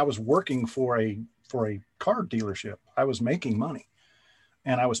for a car dealership. I was making money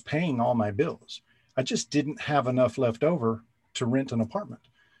and I was paying all my bills. I just didn't have enough left over to rent an apartment,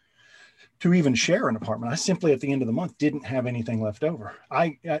 to even share an apartment. I simply, at the end of the month, didn't have anything left over.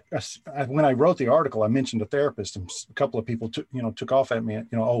 When I wrote the article, I mentioned a therapist, and a couple of people took off at me.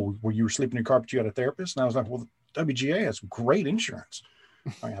 Oh, well, you were sleeping in your car, but you had a therapist, and I was like, well, WGA has great insurance.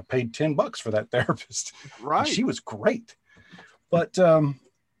 I mean, I paid $10 for that therapist. Right. She was great, but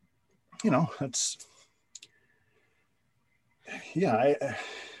that's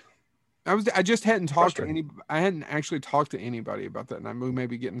I just hadn't talked to any. I hadn't actually talked to anybody about that, and we may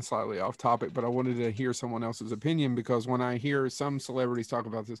be getting slightly off topic, but I wanted to hear someone else's opinion because when I hear some celebrities talk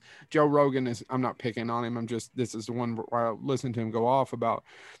about this, Joe Rogan is. I'm not picking on him. This is the one where I listen to him go off about,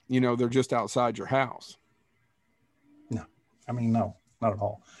 they're just outside your house. No, I mean, no, not at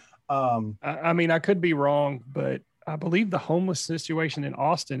all. I mean, I could be wrong, but I believe the homeless situation in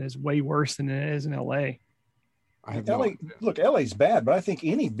Austin is way worse than it is in LA. LA's bad, but I think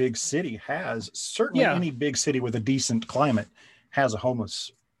any big city has, certainly any big city with a decent climate has a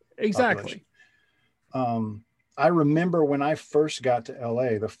homeless Exactly. population. I remember when I first got to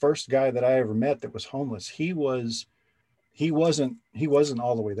LA, the first guy that I ever met that was homeless, he wasn't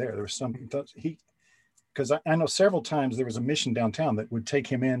all the way there. There was because I know several times there was a mission downtown that would take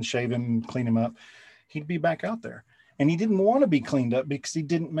him in, shave him, clean him up. He'd be back out there, and he didn't want to be cleaned up because he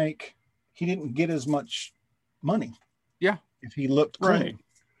didn't get as much money. Yeah. If he looked clean. Right.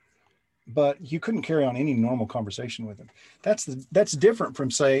 But you couldn't carry on any normal conversation with him. That's different from,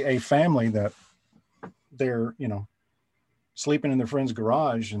 say, a family that they're, sleeping in their friend's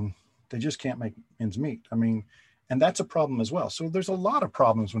garage and they just can't make ends meet. I mean, and that's a problem as well. So there's a lot of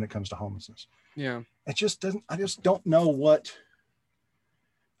problems when it comes to homelessness. Yeah. I just don't know what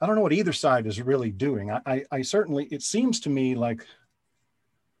either side is really doing. I certainly, it seems to me like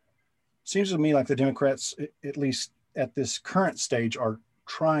the Democrats, at least at this current stage, are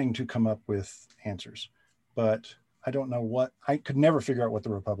trying to come up with answers, but I don't know I could never figure out what the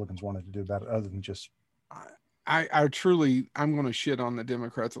Republicans wanted to do about it other than just. I'm going to shit on the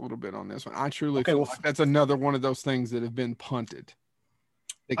Democrats a little bit on this one. I truly feel like that's another one of those things that have been punted.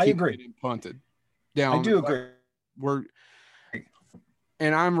 I agree. Punted down. I do agree.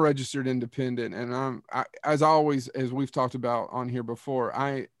 And I'm registered independent, and as always, as we've talked about on here before,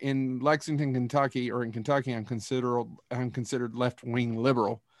 in Lexington, Kentucky, or in Kentucky, I'm considered left-wing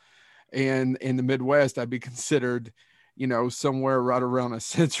liberal, and in the Midwest, I'd be considered, somewhere right around a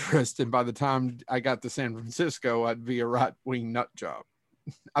centrist. And by the time I got to San Francisco, I'd be a right-wing nut job.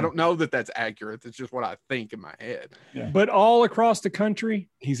 I don't know that that's accurate. It's just what I think in my head. Yeah. But all across the country,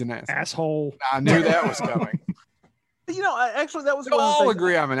 he's an asshole. I knew that was coming. Actually, that was we'll all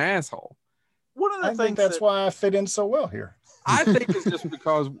agree I'm an asshole. One of the things think that's why I fit in so well here. I think it's just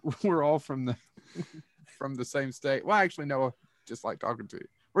because we're all from the same state. Well, actually, no, just like talking to you.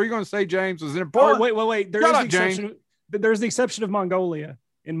 What are you going to say, James? Was it important? Oh, wait. There's the exception of Mongolia.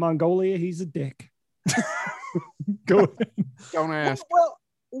 In Mongolia, he's a dick. Go ahead. Don't ask. Well,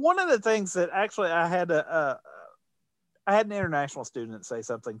 one of the things that actually I had an international student say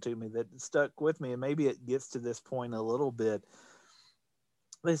something to me that stuck with me, and maybe it gets to this point a little bit.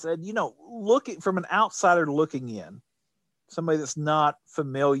 They said, looking from an outsider looking in, somebody that's not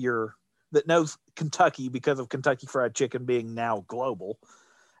familiar, that knows Kentucky because of Kentucky Fried Chicken being now global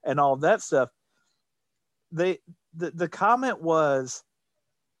and all that stuff. The comment was,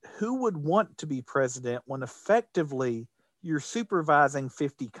 who would want to be president when effectively you're supervising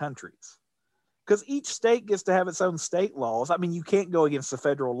 50 countries? Because each state gets to have its own state laws. I mean, you can't go against the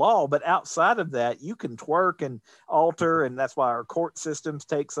federal law, but outside of that, you can twerk and alter, and that's why our court systems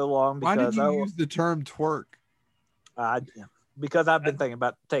take so long. Why did you use the term twerk? because I've been thinking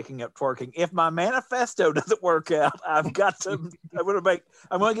about taking up twerking. If my manifesto doesn't work out, I've got to. I'm going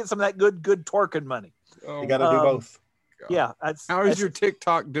to get some of that good twerking money. Oh, You got to do both. God. Yeah. How is your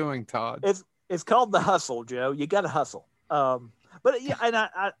TikTok doing, Todd? It's called the hustle, Joe. You got to hustle. But yeah, and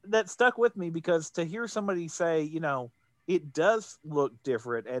I that stuck with me because to hear somebody say, you know, it does look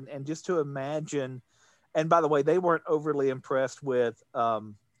different, and just to imagine. And by the way, they weren't overly impressed with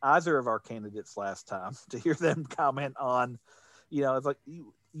either of our candidates last time. To hear them comment on, you know, it's like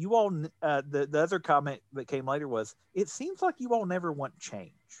you all. The other comment that came later was, it seems like you all never want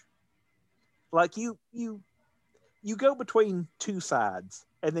change. Like you go between two sides,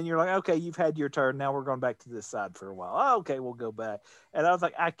 and then you're like, okay, you've had your turn. Now we're going back to this side for a while. Oh, okay, we'll go back. And I was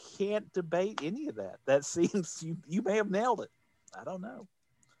like, I can't debate any of that. That seems you may have nailed it. I don't know.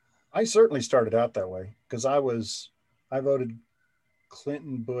 I certainly started out that way because I voted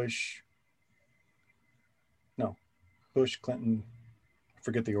Clinton, Bush, Clinton,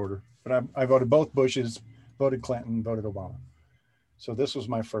 forget the order, but I voted both Bushes, voted Clinton, voted Obama. So this was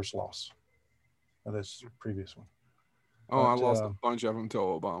my first loss of this previous one. Oh, I lost a bunch of them to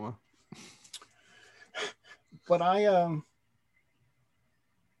Obama. But I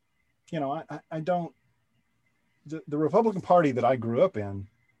don't, the Republican Party that I grew up in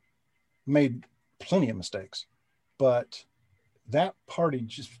made plenty of mistakes, but that party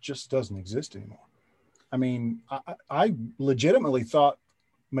just doesn't exist anymore. I mean, I legitimately thought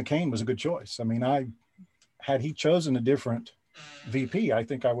McCain was a good choice. I mean, had he chosen a different VP, I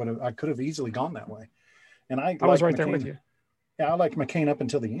think I could have easily gone that way. And I was right there with you. Yeah, I liked McCain up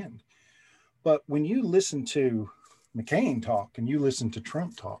until the end. But when you listen to McCain talk and you listen to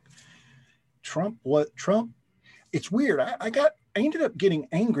Trump talk, it's weird. I ended up getting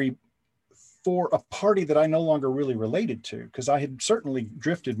angry for a party that I no longer really related to, because I had certainly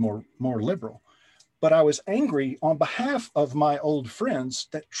drifted more liberal. But I was angry on behalf of my old friends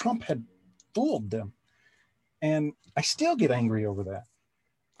that Trump had fooled them. And I still get angry over that.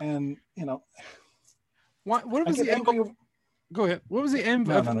 And, you know, what was the go ahead. What was the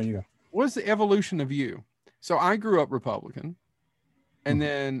you go. What was the evolution of you? So I grew up Republican, and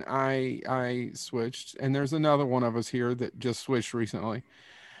then I switched, and there's another one of us here that just switched recently.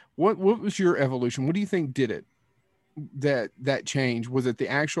 What was your evolution? What do you think did it? That change? Was it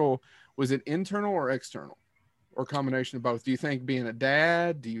internal or external, or combination of both? Do you think being a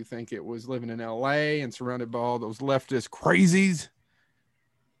dad? Do you think it was living in LA and surrounded by all those leftist crazies?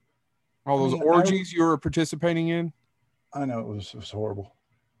 All those orgies you were participating in? I know it was horrible.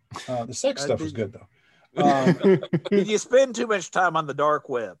 The sex stuff was good though. Did you spend too much time on the dark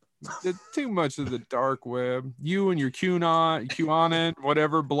web? Too much of the dark web. You and your QAnon,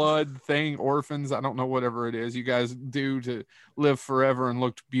 whatever blood thing, orphans. I don't know, whatever it is you guys do to live forever and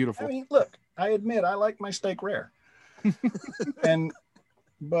look beautiful. I mean, look, I admit I like my steak rare,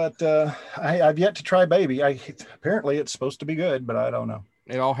 but I've yet to try baby. Apparently it's supposed to be good, but I don't know.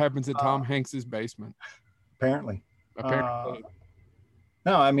 It all happens in Tom Hanks's basement. Apparently.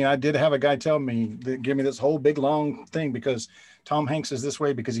 No, I mean, I did have a guy tell me, give me this whole big long thing because Tom Hanks is this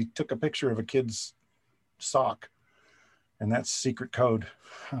way because he took a picture of a kid's sock, and that's secret code.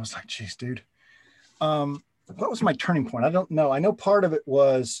 I was like, geez, dude. What was my turning point? I don't know. I know part of it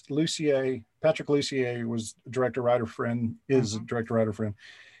was Patrick Lussier was a director-writer friend, is a director-writer friend,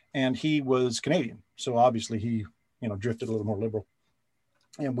 and he was Canadian. So obviously he, drifted a little more liberal.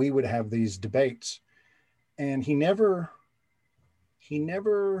 And we would have these debates, and he never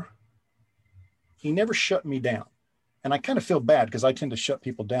shut me down. And I kind of feel bad because I tend to shut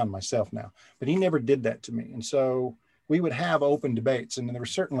people down myself now, but he never did that to me. And so we would have open debates, and there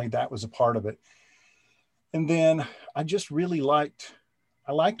was certainly that was a part of it. And then I just really liked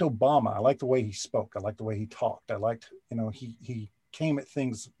Obama. I liked the way he spoke. I liked the way he talked. I liked, he came at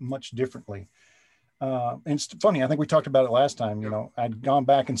things much differently. And it's funny, I think we talked about it last time. I'd gone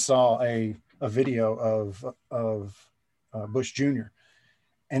back and saw a video of Bush Jr.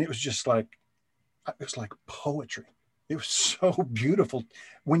 And it was just like poetry. It was so beautiful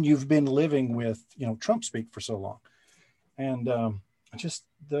when you've been living with, Trump speak for so long. And just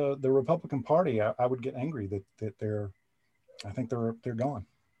the Republican Party, I would get angry that they're gone.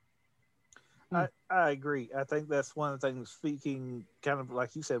 I agree. I think that's one of the things, speaking kind of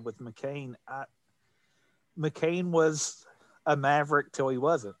like you said with McCain, McCain was a maverick till he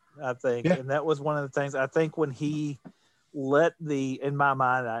wasn't, I think. Yeah. And that was one of the things I think when he let in my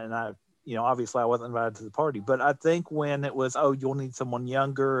mind, and I obviously I wasn't invited to the party, but I think when it was, you'll need someone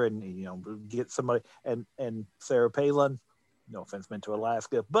younger and, get somebody, and Sarah Palin, no offense meant to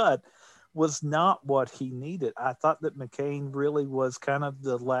Alaska, but was not what he needed. I thought that McCain really was kind of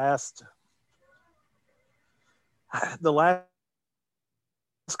the last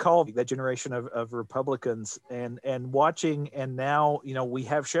called that generation of Republicans, and watching, and now, you know, we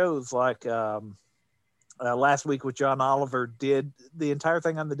have shows like last week with John Oliver did the entire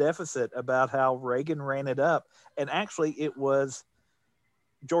thing on the deficit about how Reagan ran it up. And actually it was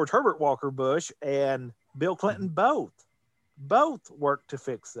George Herbert Walker Bush and Bill Clinton both worked to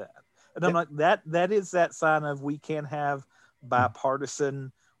fix that. And I'm like, that is that sign of we can have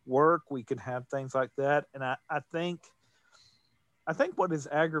bipartisan work. We can have things like that. And I think what is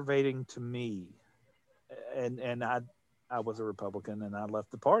aggravating to me, and I was a Republican and I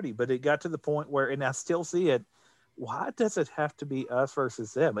left the party, but it got to the point where, and I still see it, why does it have to be us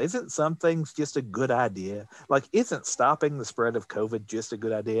versus them? Isn't some things just a good idea? Like, isn't stopping the spread of COVID just a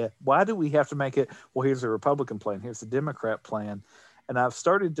good idea? Why do we have to make it, well, here's a Republican plan, here's the Democrat plan? And I've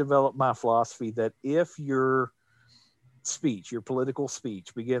started to develop my philosophy that if your speech, your political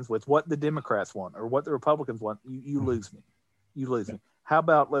speech begins with what the Democrats want or what the Republicans want, you lose me. You lose me. How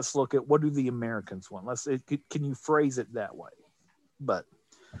about let's look at what do the Americans want? Can you phrase it that way? But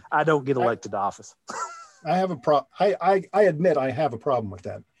I don't get elected to office. I have a problem. I admit I have a problem with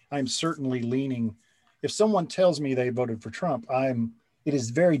that. I'm certainly leaning. If someone tells me they voted for Trump, it is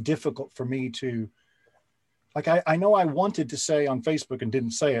very difficult for me to, like, I know I wanted to say on Facebook and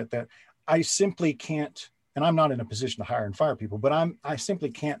didn't say it, that I simply can't, and I'm not in a position to hire and fire people, but I simply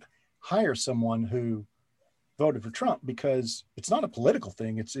can't hire someone who voted for Trump, because it's not a political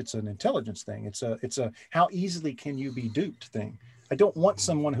thing. It's an intelligence thing. It's a how easily can you be duped thing. I don't want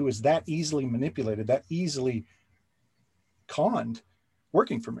someone who is that easily manipulated, that easily conned,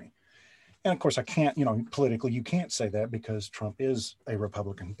 working for me. And of course I can't, politically you can't say that because Trump is a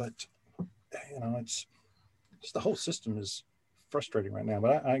Republican, but it's just the whole system is frustrating right now,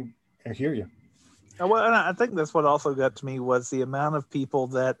 but I hear you. Well, and I think that's what also got to me was the amount of people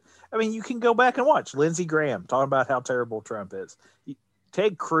that, I mean, you can go back and watch Lindsey Graham talking about how terrible Trump is.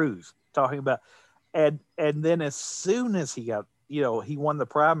 Ted Cruz talking about, and then as soon as he got, he won the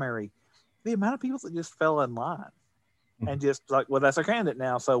primary, the amount of people that just fell in line and just like, well, that's our candidate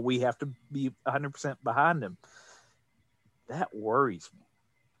now, so we have to be 100% behind him. That worries me.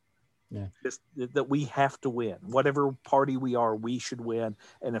 Yeah. Just that we have to win. Whatever party we are, we should win.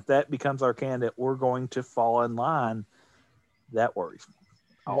 And if that becomes our candidate, we're going to fall in line. That worries me.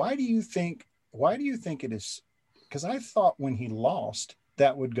 Why do you think it is? Because I thought when he lost,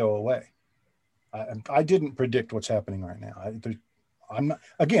 that would go away. I didn't predict what's happening right now.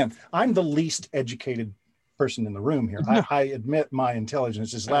 I'm the least educated person in the room here. I admit my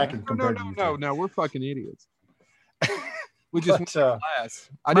intelligence is lacking compared to you. No, we're fucking idiots. We just class.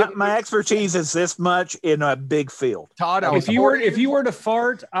 My expertise is this much in a big field. Todd, if you were to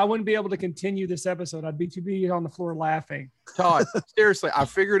fart, I wouldn't be able to continue this episode. I'd be too busy on the floor laughing. Todd, seriously, I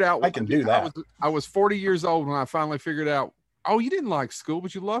figured out. I can do that. I was 40 years old when I finally figured out. Oh, you didn't like school,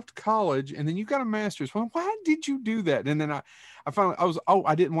 but you loved college, and then you got a master's. Well, why did you do that? And then I finally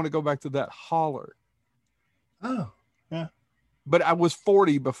I didn't want to go back to that holler. Oh, yeah. But I was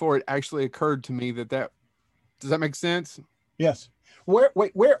 40 before it actually occurred to me that. Does that make sense? Yes.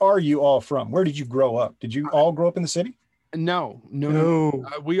 Where are you all from? Where did you grow up? Did you all grow up in the city? No.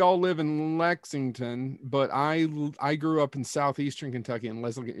 We all live in Lexington, but I grew up in southeastern Kentucky in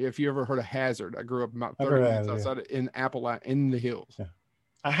Leslie. If you ever heard of Hazard, I grew up about 30 minutes outside in Appalachia, in the hills. Yeah.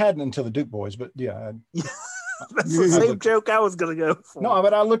 I hadn't until the Duke boys, but yeah. That's the same joke I was going to go for. No,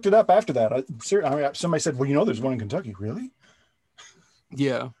 but I looked it up after that. Somebody said, well, there's one in Kentucky. Really?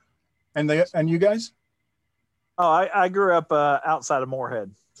 Yeah. And you guys? Oh, I grew up outside of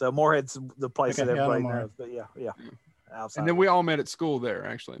Moorhead. So Moorhead's the place that everybody knows. But yeah. Outside. And then we all met at school there,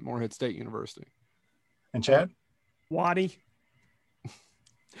 actually, at Moorhead State University. And Chad? Waddy.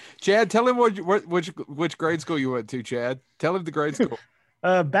 Chad, tell him which grade school you went to, Chad. Tell him the grade school.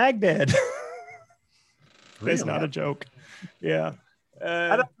 Baghdad. That's not a joke. Yeah.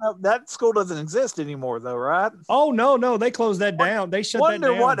 I don't know. That school doesn't exist anymore, though, right? Oh, no. They closed that down. They shut that down.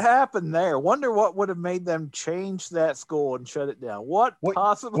 Wonder what happened there. Wonder what would have made them change that school and shut it down. What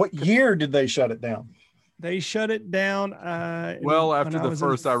year did they shut it down? They shut it down. After the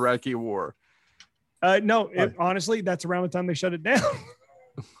first Iraqi war. Honestly, that's around the time they shut it down.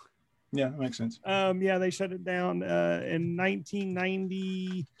 Yeah, that makes sense. They shut it down in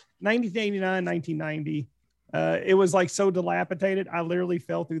 1989, 1990. It was like so dilapidated, I literally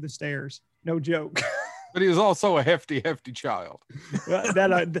fell through the stairs. No joke. But he was also a hefty child.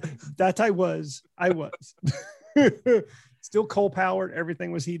 That I was. Still coal powered.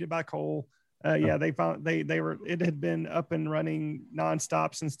 Everything was heated by coal. They found it had been up and running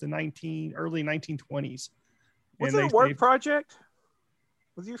nonstop since the early 1920s. Was it a work project?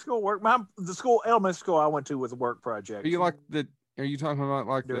 Was your school work? The elementary school I went to was a work project. Are you like the Are you talking about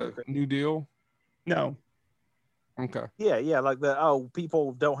like the New Deal? No. Okay. Yeah, like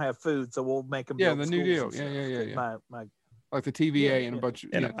people don't have food, so we'll make them. Yeah, build the New schools Deal. and Yeah, stuff. yeah. My Like the TVA and a bunch of.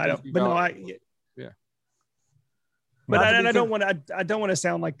 You know, Yeah, I don't. Tennessee But no, Valley. I. Yeah. But I don't want to. I don't want to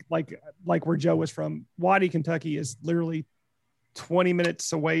sound like where Joe was from. Waddy, Kentucky, is literally 20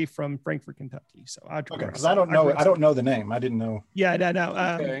 minutes away from Frankfort, Kentucky. So okay, because I don't know the name. I didn't know. Yeah, no.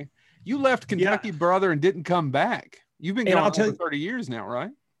 Okay. You left Kentucky, brother, and didn't come back. You've been gone for 30 years now,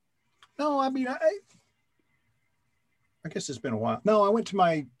 right? No, I mean, I guess it's been a while. No, I went to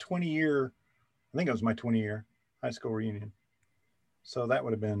my 20-year, I think it was my 20-year high school reunion. So that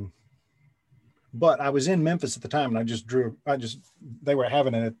would have been, but I was in Memphis at the time, and they were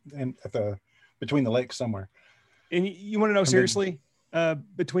having it at the, between the lakes somewhere. And you want to know, seriously,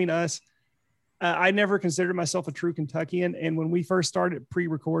 between us, I never considered myself a true Kentuckian. And when we first started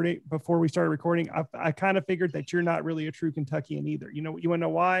pre-recording, before we started recording, I kind of figured that you're not really a true Kentuckian either. You want to know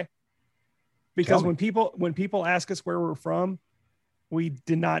why? Because when people ask us where we're from, we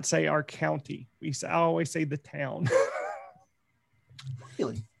did not say our county. I always say the town.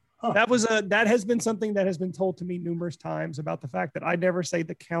 Really? Huh. That has been something that has been told to me numerous times about the fact that I never say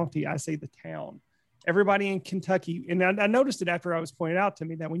the county, I say the town. Everybody in Kentucky, and I noticed it after I was pointed out to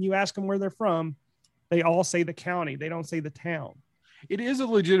me that when you ask them where they're from, they all say the county. They don't say the town. It is a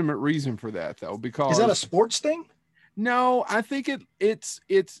legitimate reason for that, though, because is that a sports thing? No, I think it's.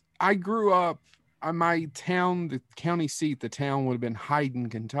 I grew up. My town, the county seat, the town would have been Hayden,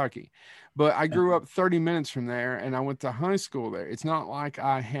 Kentucky, but I grew up 30 minutes from there, and I went to high school there. It's not like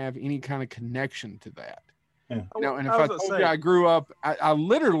I have any kind of connection to that. Yeah. And if I told you I grew up, I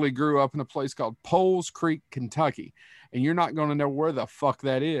literally grew up in a place called Poles Creek, Kentucky, and you're not going to know where the fuck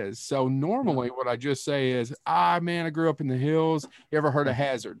that is. So normally what I just say is, man, I grew up in the hills. You ever heard of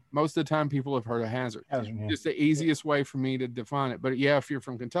Hazard? Most of the time people have heard of Hazard. Just the easiest way for me to define it. But yeah, if you're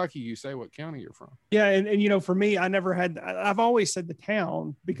from Kentucky, you say what county you're from. Yeah. And for me, I've always said the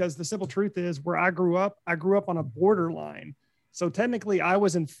town, because the simple truth is where I grew up on a borderline. So technically I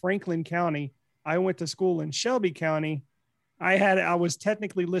was in Franklin County. I went to school in Shelby County. I was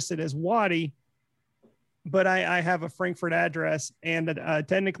technically listed as Waddy, but I have a Frankfort address. And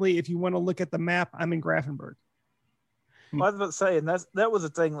technically, if you want to look at the map, I'm in Grafenberg. Well, I was about to say, and that was a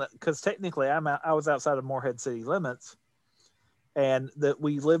thing, because technically I was outside of Morehead city limits, and that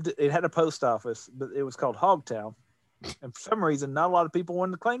we lived. It had a post office, but it was called Hogtown, and for some reason, not a lot of people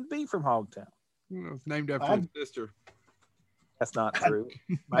wanted to claim to be from Hogtown. It's named after his sister. That's not true.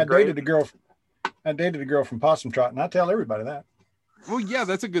 I dated a girl from Possum Trot, and I tell everybody that. Well, yeah,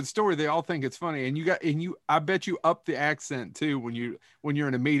 that's a good story. They all think it's funny, and I bet you up the accent too when you're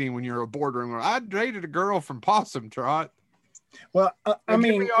in a meeting, when you're a boardroom. I dated a girl from Possum Trot. Well, I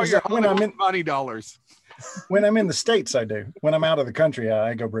mean, when I'm in money dollars, when I'm in the States, I do. When I'm out of the country,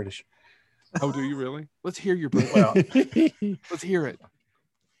 I go British. Oh, do you really? Let's hear your British. Well, let's hear it.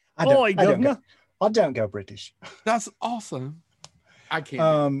 I don't go British. That's awesome. I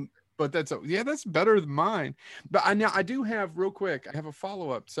can't. But that's better than mine. But I do have, real quick, I have a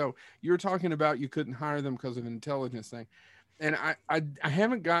follow-up. So you're talking about you couldn't hire them because of an intelligence thing. And I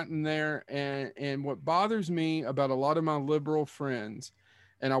haven't gotten there. And what bothers me about a lot of my liberal friends,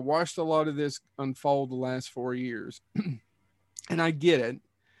 and I watched a lot of this unfold the last 4 years, and I get it.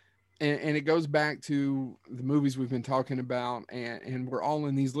 And it goes back to the movies we've been talking about, and we're all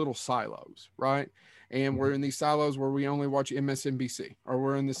in these little silos, right? And we're in these silos where we only watch MSNBC, or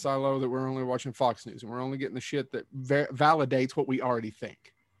we're in this silo that we're only watching Fox News, and we're only getting the shit that validates what we already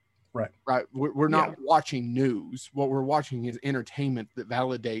think. Right. We're not watching news. What we're watching is entertainment that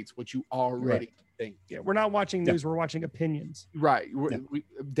validates what you already think. Yeah, we're not watching news. We're watching opinions. Right. We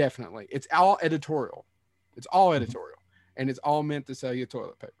definitely. It's all editorial. It's all editorial. And it's all meant to sell you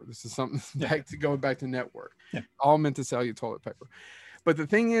toilet paper. This is something going back to network. Yeah. All meant to sell you toilet paper. But the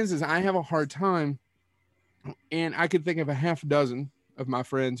thing is I have a hard time. And I could think of a half dozen of my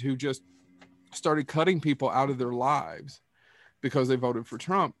friends who just started cutting people out of their lives because they voted for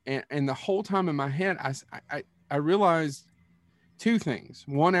Trump. And the whole time in my head, I realized two things.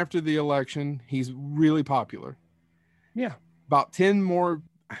 One, after the election, he's really popular. Yeah. About 10 more.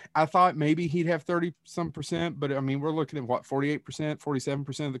 I thought maybe he'd have 30% but I mean, we're looking at what, 48%,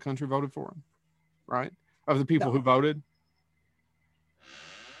 47% of the country voted for him, right? Of the people who voted.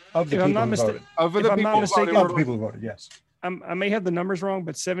 Of the people who voted. Of the people who voted, yes. I may have the numbers wrong,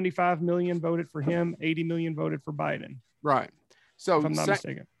 but 75 million voted for him, 80 million voted for Biden. Right. So if I'm not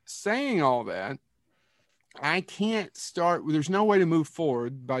mistaken. Saying all that, I can't start. There's no way to move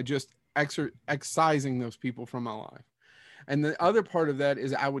forward by just excising those people from my life. And the other part of that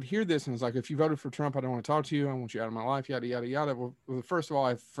is I would hear this and it's like, if you voted for Trump, I don't want to talk to you. I want you out of my life, yada, yada, yada. Well, first of all, I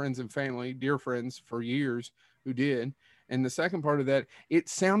have friends and family, dear friends for years who did. And the second part of that, it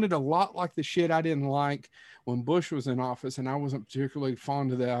sounded a lot like the shit I didn't like when Bush was in office. And I wasn't particularly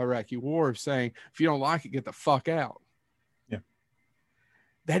fond of the Iraqi war, of saying, if you don't like it, get the fuck out. Yeah.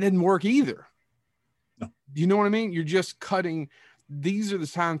 That didn't work either. No. You know what I mean? You're just cutting. These are the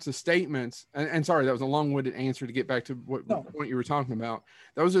types of statements, and sorry, that was a long-winded answer to get back to what point you were talking about.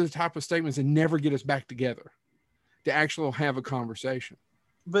 Those are the type of statements that never get us back together to actually have a conversation.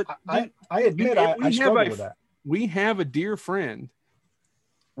 But I admit I struggle with that. We have a dear friend.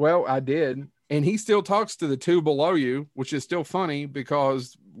 Well, I did, and he still talks to the two below you, which is still funny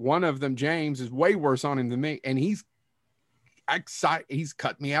because one of them, James, is way worse on him than me, and he's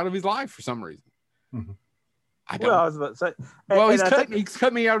cut me out of his life for some reason. Mm-hmm. I was about to say. Well, he's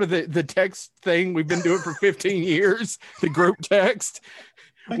cut me out of the text thing we've been doing for 15 years, the group text.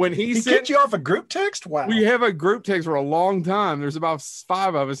 When he kicked you off a group text? Wow. We have a group text for a long time. There's about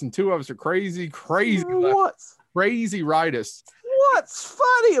 5 of us, and 2 of us are crazy rightists. What's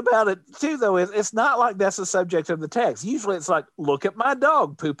funny about it too, though, is it's not like that's the subject of the text. Usually it's like, look at my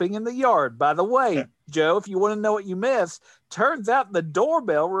dog pooping in the yard. By the way, Joe, if you want to know what you missed, turns out the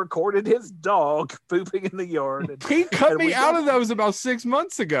doorbell recorded his dog pooping in the yard. He cut me out of those about 6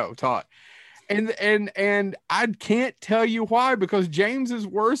 months ago, Todd. And I can't tell you why, because James is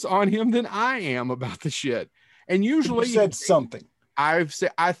worse on him than I am about the shit. And usually you said something. I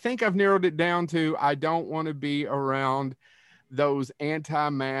think I've narrowed it down to, I don't want to be around those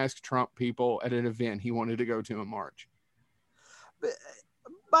anti-mask Trump people at an event he wanted to go to in March.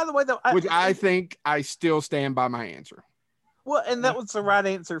 By the way, though, I think I still stand by my answer. Well, and that was the right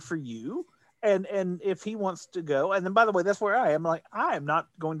answer for you. And if he wants to go, and then by the way, that's where I am. Like, I am not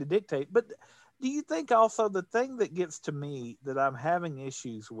going to dictate. But do you think also the thing that gets to me that I'm having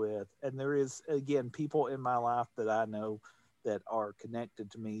issues with, and there is, again, people in my life that I know that are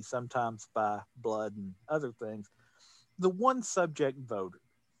connected to me, sometimes by blood and other things, the one subject voter,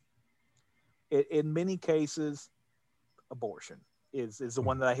 in many cases, abortion is the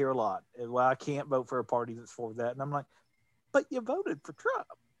one that I hear a lot. Well, I can't vote for a party that's for that. And I'm like, but you voted for Trump.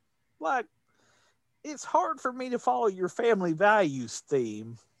 Like, it's hard for me to follow your family values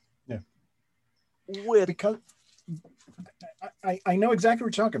theme. Yeah. Because I know exactly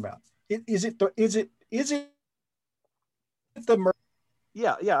what you're talking about. Is it the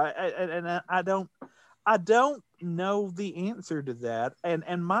yeah, and I don't know the answer to that.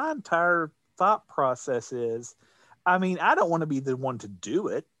 And my entire thought process is, I mean, I don't want to be the one to do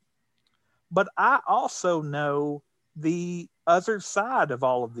it, but I also know the other side of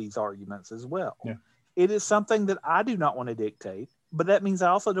all of these arguments as well. Yeah. It is something that I do not want to dictate, but that means I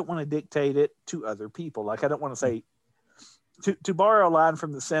also don't want to dictate it to other people. Like, I don't want to say, to borrow a line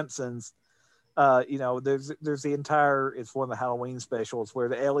from The Simpsons, there's the entire, it's one of the Halloween specials where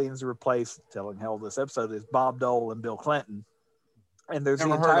the aliens replace, telling how this episode is, Bob Dole and Bill Clinton. And there's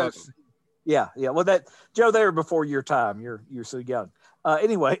the entire, yeah. Well, that, Joe, they were before your time. You're so young.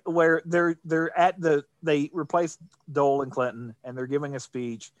 Anyway, where they replace Dole and Clinton, and they're giving a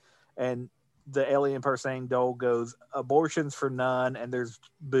speech, and the alien person Dole goes, abortions for none, and there's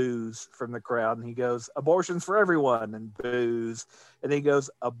boos from the crowd, and he goes, abortions for everyone, and boos, and he goes,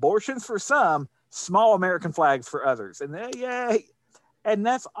 abortions for some, small American flags for others, and yay. And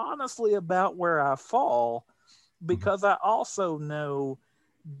that's honestly about where I fall, because I also know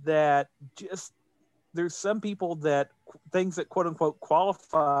that just there's some people that things that quote unquote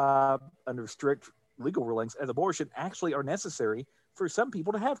qualify under strict legal rulings as abortion actually are necessary for some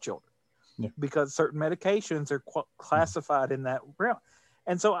people to have children. Yeah. Because certain medications are classified in that realm.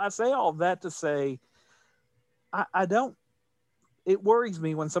 And so I say all that to say, I don't, it worries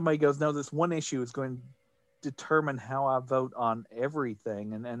me when somebody goes, no, this one issue is going to determine how I vote on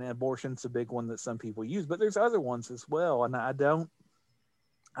everything. And abortion's a big one that some people use, but there's other ones as well. And I don't,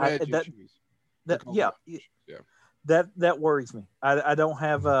 that worries me. I don't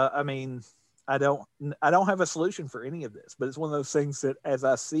have I don't have a solution for any of this, but it's one of those things that as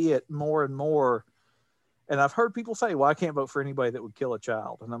I see it more and more, and I've heard people say, well, I can't vote for anybody that would kill a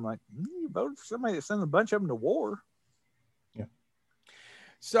child. And I'm like, you voted for somebody that sent a bunch of them to war. Yeah.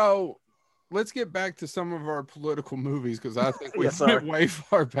 So let's get back to some of our political movies, because I think we've went way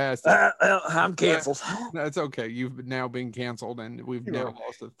far past it. I'm canceled. That's okay. You've now been canceled, and we've now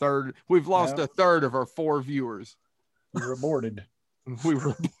lost a third. We've lost a third of our 4 viewers. We were aborted. We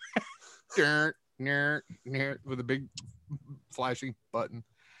were with a big flashing button.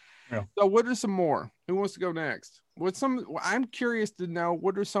 Yeah. So what are some more? Who wants to go next? I'm curious to know,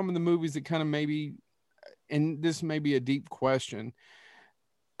 what are some of the movies that kind of maybe and this may be a deep question,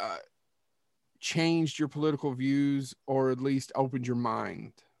 changed your political views or at least opened your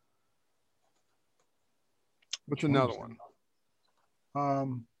mind? What's another one? I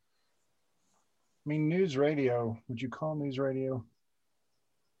mean, news radio. Would you call news radio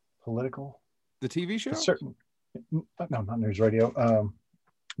political? The TV show? No, not news radio.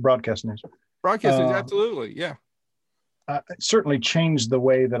 Broadcast news. Broadcasting, absolutely, yeah. It certainly changed the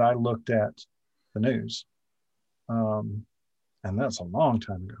way that I looked at the news, and that's a long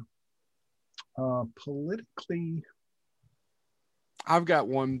time ago. Politically, I've got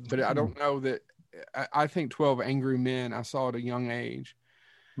one, but I don't know that. I think 12 Angry Men, I saw at a young age.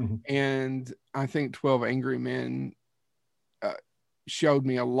 Mm-hmm. And I think 12 Angry Men showed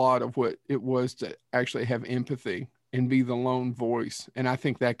me a lot of what it was to actually have empathy and be the lone voice. And I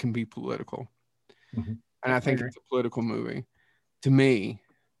think that can be political. Mm-hmm. And I think it's a political movie to me.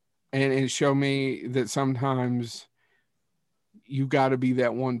 And it showed me that sometimes you got to be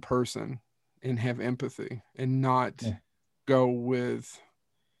that one person and have empathy and not go with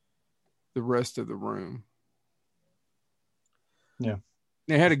the rest of the room. Yeah.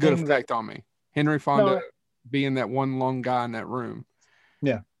 It had a good effect on me. Henry Fonda being that one lone guy in that room.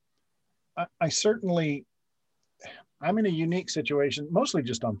 Yeah. I certainly, I'm in a unique situation, mostly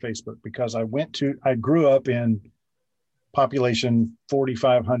just on Facebook, because I grew up in population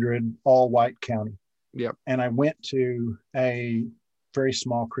 4,500, all white county. Yep. And I went to a very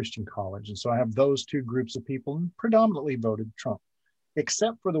small Christian college. And so I have those two groups of people and predominantly voted Trump,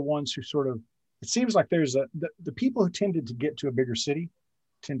 except for the ones who sort of, it seems like there's the people who tended to get to a bigger city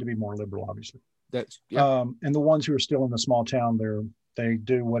tend to be more liberal, obviously. And the ones who are still in the small town, they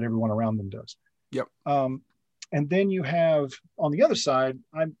do what everyone around them does. Yep. And then you have, on the other side,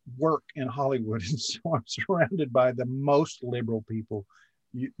 I work in Hollywood, and so I'm surrounded by the most liberal people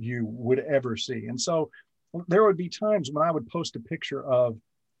you would ever see. And so there would be times when I would post a picture of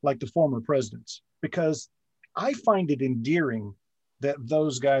like the former presidents, because I find it endearing that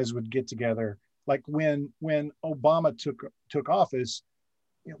those guys would get together. Like when Obama took office,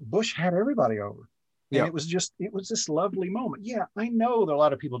 Bush had everybody over. And it was this lovely moment. Yeah, I know that a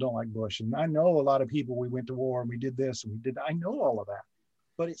lot of people don't like Bush, and I know a lot of people, we went to war and we did this and we did, I know all of that,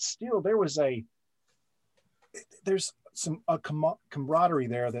 but it's still, there's some camaraderie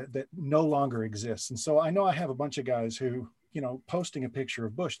there that no longer exists. And so I know I have a bunch of guys who, posting a picture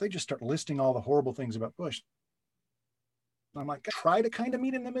of Bush, they just start listing all the horrible things about Bush. I'm like, try to kind of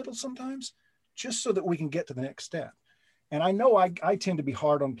meet in the middle sometimes, just so that we can get to the next step. And I know I tend to be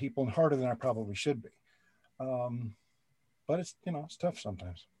hard on people, and harder than I probably should be. But it's, it's tough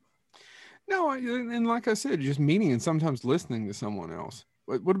sometimes. No, and like I said, just meeting and sometimes listening to someone else.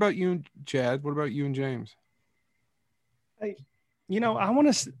 What about you, Chad? What about you and James?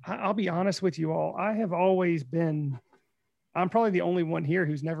 I'll be honest with you all. I have always been, I'm probably the only one here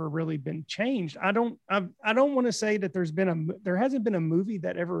who's never really been changed. I don't want to say that there hasn't been a movie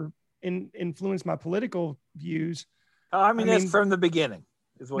that ever influenced my political views. I mean, that's from the beginning.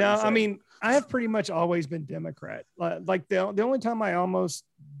 I have pretty much always been Democrat. Like the only time I almost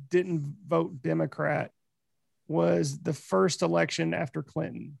didn't vote Democrat was the first election after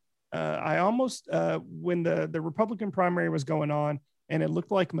Clinton. I almost, when the Republican primary was going on and it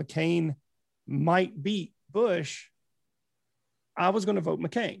looked like McCain might beat Bush, I was going to vote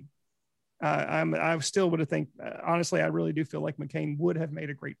McCain. I still would have think, honestly, I really do feel like McCain would have made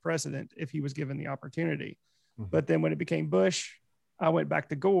a great president if he was given the opportunity. Mm-hmm. But then when it became Bush, I went back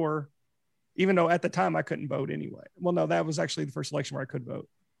to Gore, even though at the time I couldn't vote anyway. Well, no, that was actually the first election where I could vote.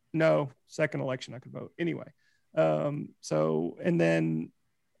 No, second election I could vote anyway. And then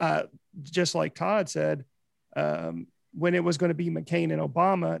just like Todd said, when it was going to be McCain and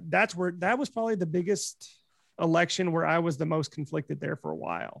Obama, that was probably the biggest election where I was the most conflicted there for a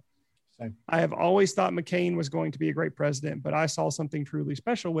while. Same. I have always thought McCain was going to be a great president, but I saw something truly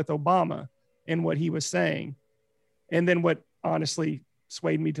special with Obama and what he was saying. And then what honestly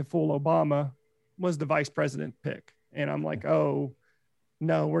swayed me to full Obama was the vice president pick. And I'm like, oh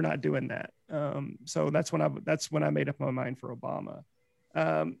no, we're not doing that. So that's when I made up my mind for Obama.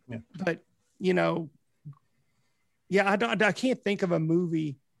 But I can't think of a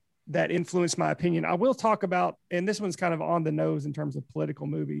movie that influenced my opinion. I will talk about, and this one's kind of on the nose in terms of political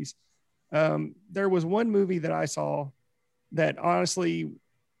movies. There was one movie that I saw that honestly,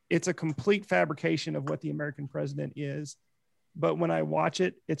 it's a complete fabrication of what the American president is. But when I watch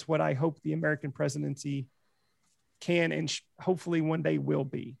it, it's what I hope the American presidency can and hopefully one day will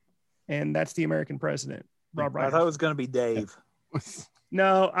be. And that's the American president, Rob Reiner. I thought it was going to be Dave.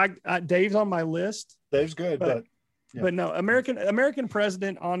 No, Dave's on my list. Dave's good, but no, American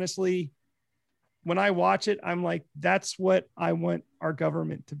president, honestly, when I watch it, I'm like, that's what I want our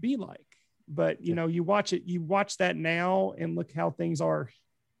government to be like. But you know, you watch that now and look how things are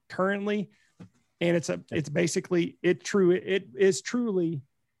currently. And it's basically it is truly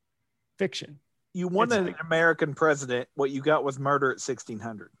fiction. You wanted an American president. What you got was murder at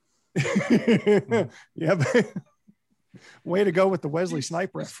 1600. Yeah. Way to go with the Wesley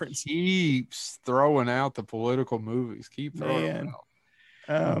Snipes reference. Keeps throwing out the political movies. Keep throwing them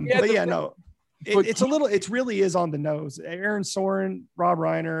out. It really is on the nose. Aaron Sorkin, Rob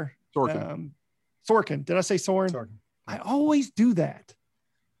Reiner, Sorkin. Did I say Soren? Sorkin. I always do that.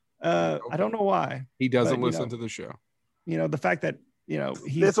 I don't know why. He doesn't listen to the show. You know, the fact that, you know,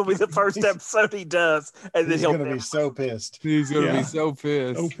 this will be the first episode he does, and then he's going to be so pissed. He's going to be so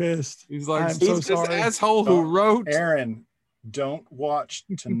pissed. So pissed. He's like, I'm so this sorry. asshole who wrote Aaron, don't watch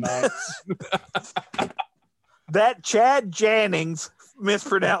tonight's. That Chad Jennings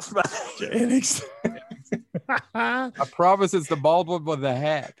mispronounced my name. Jennings. I promise it's the bald one with the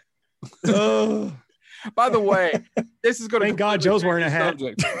hat. Oh. By the way, this is going to thank God Joe's wearing a hat.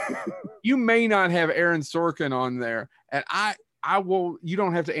 You may not have Aaron Sorkin on there, and I will. You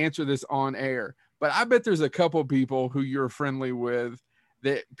don't have to answer this on air, but I bet there's a couple people who you're friendly with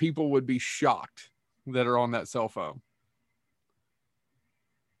that people would be shocked that are on that cell phone.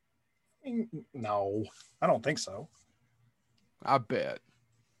 No, I don't think so. I bet.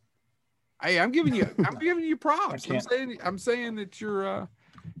 Hey, I'm giving you props. I'm saying that you're.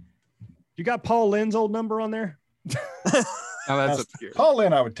 You got Paul Lynn's old number on there? Now that's obscure. Paul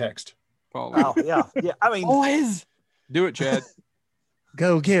Lynn, I would text. Paul. Oh yeah. I mean, boys, do it, Chad.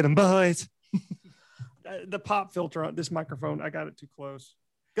 Go get them, boys. The pop filter on this microphone, I got it too close.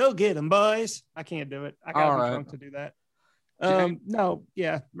 Go get them, boys. I can't do it. I got to be drunk to do that. No,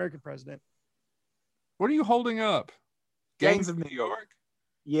 yeah, American president. What are you holding up? Gangs of New York.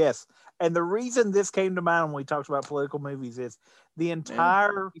 Yes, and the reason this came to mind when we talked about political movies is the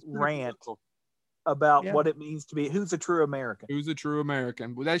entire rant about what it means to be who's a true American. Who's a true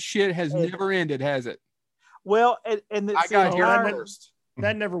American? Well, that shit has never ended, has it? Well, and I got here first.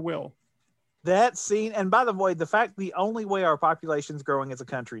 That never will. That scene, and by the way, the fact the only way our population is growing as a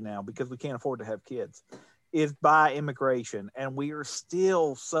country now, because we can't afford to have kids, is by immigration, and we are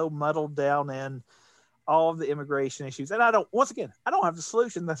still so muddled down in all of the immigration issues. And I don't have the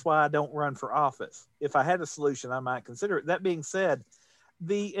solution. That's why I don't run for office. If I had a solution, I might consider it. That being said,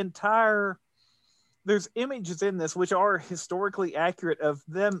 there's images in this which are historically accurate of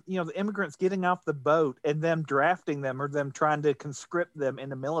them, you know, the immigrants getting off the boat and them drafting them or them trying to conscript them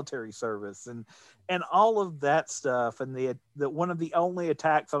into military service and all of that stuff. And the one of the only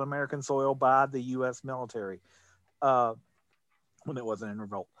attacks on American soil by the U.S. military when it wasn't in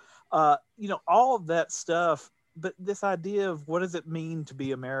revolt. You know, all of that stuff, but this idea of what does it mean to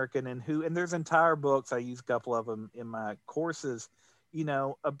be American and there's entire books, I use a couple of them in my courses, you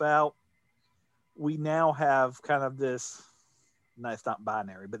know, about we now have kind of this, no, it's not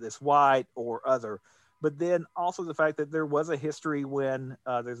binary, but this white or other, but then also the fact that there was a history when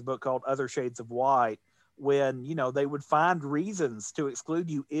there's a book called Other Shades of White, when, you know, they would find reasons to exclude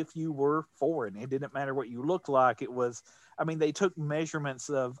you if you were foreign. It didn't matter what you looked like. It was, I mean, they took measurements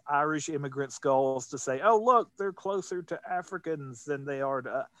of Irish immigrant skulls to say, oh, look, they're closer to Africans than they are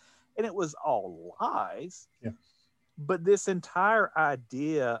to, and it was all lies. Yeah. But this entire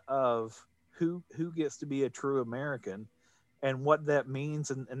idea of who gets to be a true American and what that means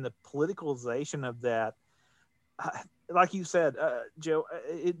and the politicalization of that, like you said, Joe,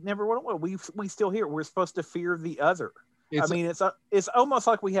 it never went away. We still hear we're supposed to fear the other. It's almost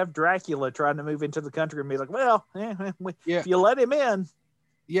like we have Dracula trying to move into the country and be like, well, if you let him in.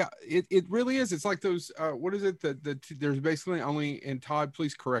 Yeah, it really is. It's like those, what is it? There's basically only, and Todd,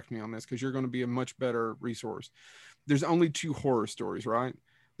 please correct me on this because you're going to be a much better resource. There's only 2 horror stories, right?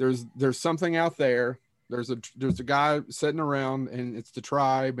 There's something out there. There's a guy sitting around and it's the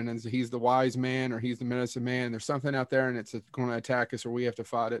tribe and he's the wise man or he's the medicine man. There's something out there and it's going to attack us or we have to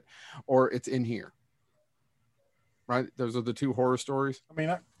fight it, or it's in here. Right? Those are the 2 horror stories. I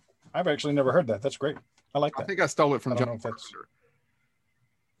mean, I've actually never heard that. That's great. I like that. I think I stole it from John Carpenter.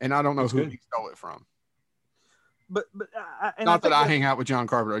 And I don't know who he stole it from. But not that I hang out with John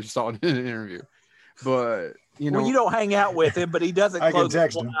Carpenter. I just saw it in an interview. But you know, you don't hang out with him, but he doesn't close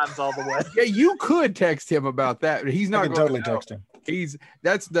his blinds all the way. Yeah, you could text him about that, but he's not going totally text him.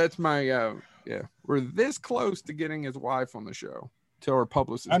 That's my we're this close to getting his wife on the show. Tell her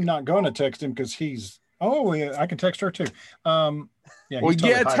publicist. I'm not going to text him because I can text her too. Tell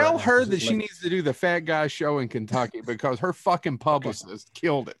her that she needs to do the Fat Guy show in Kentucky because her fucking publicist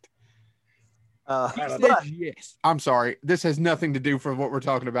killed it. He I don't- said yes. I'm sorry. This has nothing to do for what we're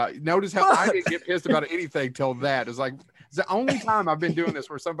talking about. Notice how I didn't get pissed about anything till that. It's like it's the only time I've been doing this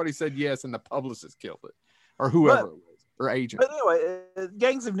where somebody said yes and the publicist killed it, or whoever it was, or agent. But anyway,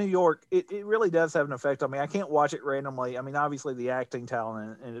 Gangs of New York, it really does have an effect on me. I can't watch it randomly. I mean, obviously the acting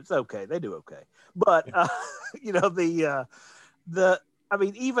talent and it's okay. They do okay. But, you know, I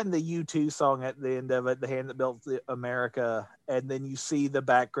mean, even the U2 song at the end of it, The Hand That Built America, and then you see the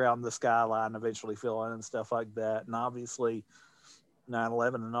background, the skyline eventually fill in and stuff like that. And obviously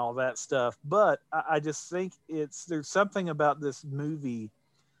 9/11 and all that stuff. But I just think there's something about this movie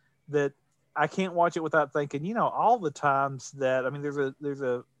that I can't watch it without thinking, you know, all the times that, I mean, there's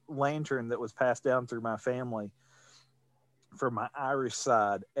a lantern that was passed down through my family from my Irish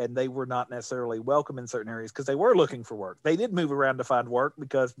side, and they were not necessarily welcome in certain areas because they were looking for work. They did move around to find work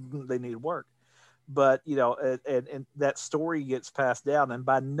because they needed work. But, you know, and that story gets passed down, and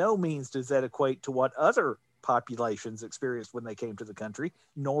by no means does that equate to what other populations experienced when they came to the country,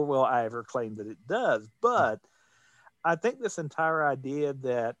 nor will I ever claim that it does. But I think this entire idea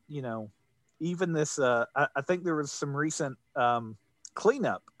that, you know, even this, I think there was some recent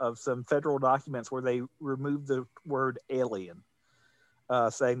cleanup of some federal documents where they removed the word alien,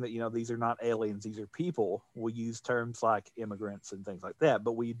 saying that, you know, these are not aliens, these are people. We use terms like immigrants and things like that,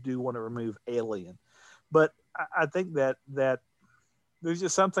 but we do want to remove alien. But I think that there's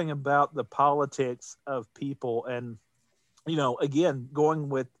just something about the politics of people. And, you know, again, going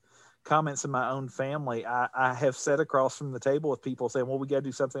with comments in my own family, I have sat across from the table with people saying, well, we got to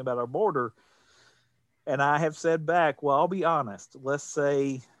do something about our border. And I have said back, well, I'll be honest, let's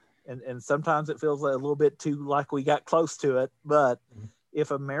say, and sometimes it feels like a little bit too like we got close to it, but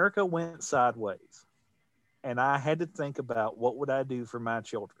if America went sideways and I had to think about what would I do for my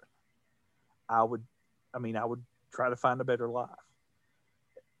children, I would try to find a better life.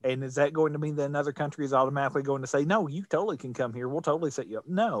 And is that going to mean that another country is automatically going to say, no, you totally can come here, we'll totally set you up?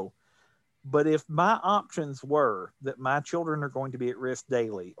 No. But if my options were that my children are going to be at risk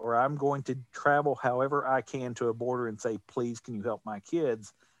daily, or I'm going to travel however I can to a border and say, please, can you help my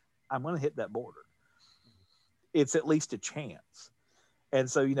kids? I'm going to hit that border. It's at least a chance. And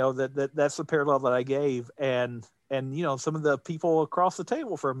so, you know, that's the parallel that I gave. And, you know, some of the people across the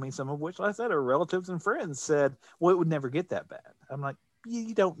table from me, some of which, like I said, are relatives and friends, said, well, it would never get that bad. I'm like,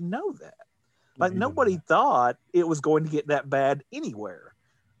 you don't know that. Like, nobody thought it was going to get that bad anywhere.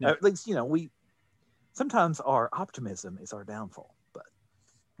 Yeah. At least, you know, sometimes our optimism is our downfall. But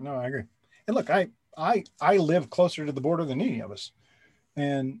no, I agree. And look, I live closer to the border than any of us,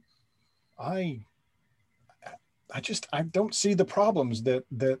 and I don't see the problems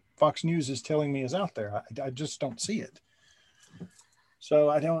that Fox News is telling me is out there. I just don't see it. So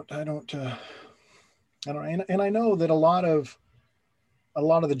I don't, and I know that a lot of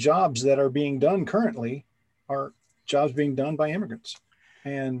the jobs that are being done currently are jobs being done by immigrants.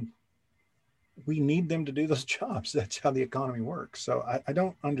 And we need them to do those jobs. That's how the economy works. So I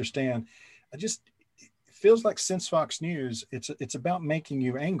don't understand. It feels like since Fox News, it's about making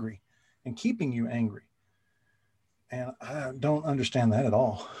you angry and keeping you angry. And I don't understand that at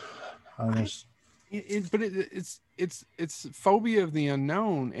all. It's phobia of the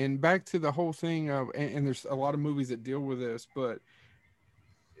unknown. And back to the whole thing of, and there's a lot of movies that deal with this, but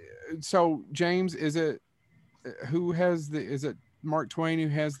so James, is it Mark Twain who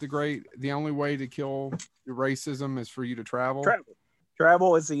has the only way to kill racism is for you to travel?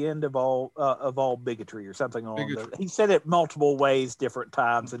 Travel is the end of all bigotry or something along those. He said it multiple ways, different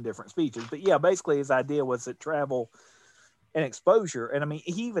times and different speeches. But yeah, basically his idea was that travel and exposure. And I mean,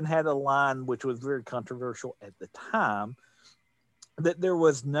 he even had a line which was very controversial at the time, that there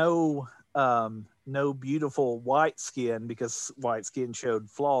was no beautiful white skin because white skin showed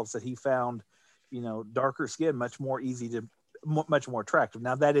flaws, that he found, you know, darker skin much more attractive.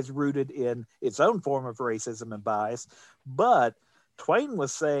 Now that is rooted in its own form of racism and bias, but Twain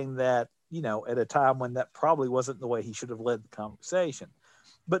was saying that, you know, at a time when that probably wasn't the way he should have led the conversation.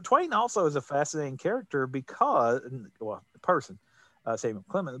 But Twain also is a fascinating character because, well, person, Samuel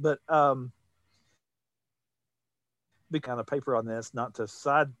Clemens, but big kind of paper on this, not to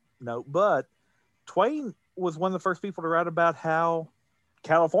side note, but Twain was one of the first people to write about how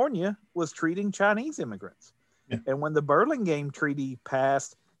California was treating Chinese immigrants. Yeah. And when the Burlingame Treaty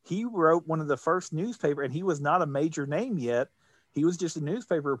passed, he wrote one of the first newspaper, and he was not a major name yet. He was just a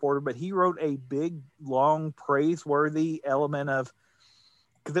newspaper reporter, but he wrote a big, long, praiseworthy element of,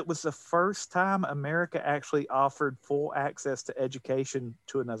 because it was the first time America actually offered full access to education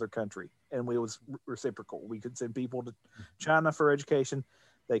to another country. And it was reciprocal. We could send people to China for education.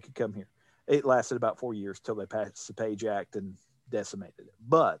 They could come here. It lasted about 4 years till they passed the Page Act and decimated it.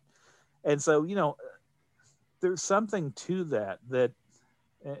 But And so, there's something to that,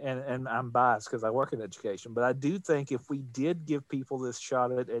 and I'm biased because I work in education, but I do think if we did give people this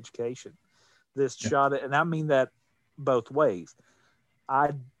shot at education, shot at, and I mean that both ways.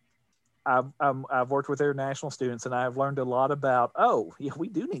 I've worked with international students, and I've learned a lot about, we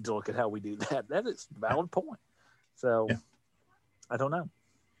do need to look at how we do that. That is a valid point. So I don't know.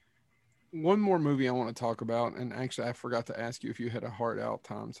 One more movie I want to talk about, and actually I forgot to ask you if you had a hard out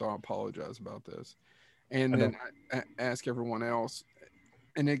time, so I apologize about this. And then I ask everyone else,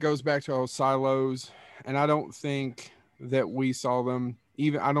 and it goes back to those silos, and I don't think that we saw them.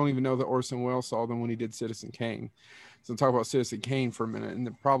 I don't even know that Orson Welles saw them when he did Citizen Kane. So talk about Citizen Kane for a minute. And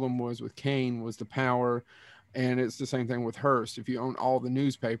the problem was with Kane was the power, and it's the same thing with Hearst. If you own all the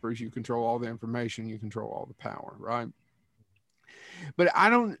newspapers, you control all the information, you control all the power, right? But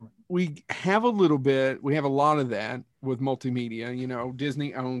we have a lot of that with multimedia.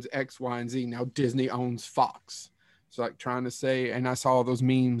 Disney owns X, Y, and Z. Now Disney owns Fox. It's like trying to say, and I saw those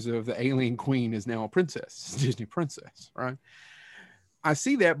memes of the alien queen is now a princess, Disney princess, right? I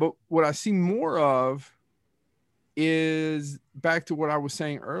see that, but what I see more of is back to what I was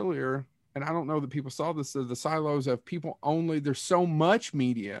saying earlier, and I don't know that people saw this, the silos of people only, there's so much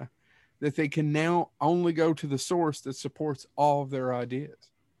media that they can now only go to the source that supports all of their ideas.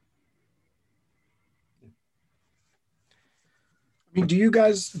 I mean, do you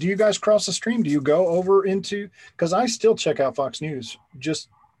guys cross the stream? Do you go over into, because I still check out Fox News just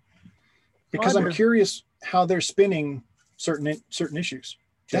because I'm curious how they're spinning certain issues.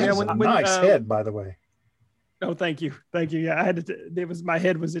 That's a nice head, by the way. Oh, thank you. Yeah, I had to. My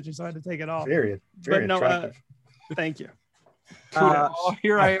head was itching, so I had to take it off. Very attractive. Thank you.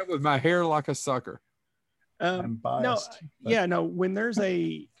 Here I am with my hair like a sucker. I'm biased. When there's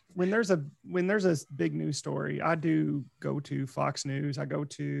a big news story, I do go to Fox News, I go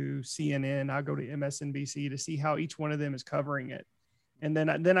to CNN, I go to MSNBC to see how each one of them is covering it, and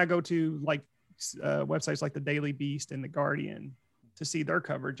then I go to websites like the Daily Beast and the Guardian to see their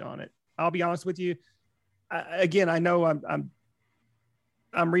coverage on it. I'll be honest with you. I know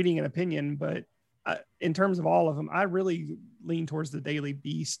I'm reading an opinion, but in terms of all of them, I really lean towards the Daily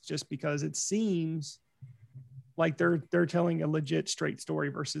Beast just because it seems like they're telling a legit straight story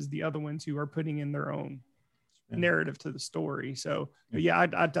versus the other ones who are putting in their own narrative to the story. So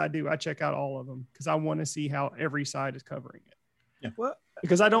I do. I check out all of them because I want to see how every side is covering it. Yeah. Well,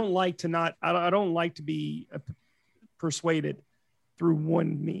 because I don't like to be persuaded through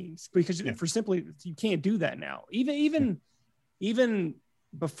one means, because you can't do that now. Even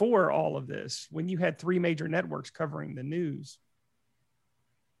before all of this, when you had 3 major networks covering the news,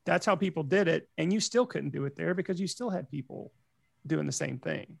 that's how people did it, and you still couldn't do it there because you still had people doing the same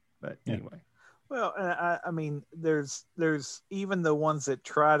thing. But anyway. Well, I mean, there's even the ones that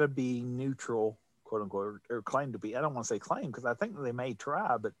try to be neutral, quote unquote, or claim to be. I don't want to say claim because I think they may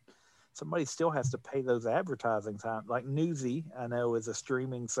try, but somebody still has to pay those advertising time. Like Newsy, I know, is a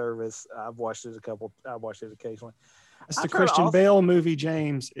streaming service. I've watched it occasionally. It's the Christian Bale movie,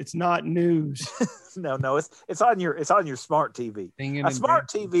 James. It's not news. No, it's on your smart TV. A smart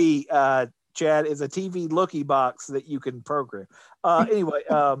TV, Chad, is a TV looky box that you can program. Anyway,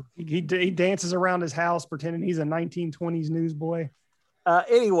 he dances around his house pretending he's a 1920s newsboy. Which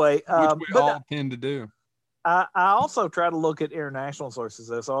we all tend to do. I also try to look at international sources,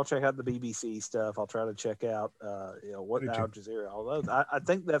 though. So I'll check out the BBC stuff. I'll try to check out, what Al Jazeera, all those. I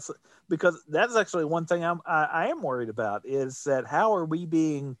think that's because that's actually one thing I am worried about is that how are we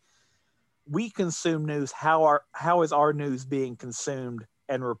consume news? How is our news being consumed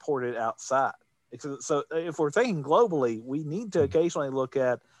and reported outside? So if we're thinking globally, we need to occasionally look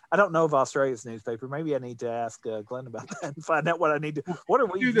at. I don't know of Australia's newspaper. Maybe I need to ask Glenn about that and find out what I need to. What are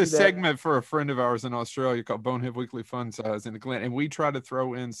we do this segment for a friend of ours in Australia called Bonehead Weekly Fun Size in Glenn, and we try to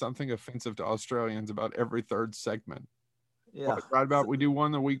throw in something offensive to Australians about every third segment. Yeah, right about we do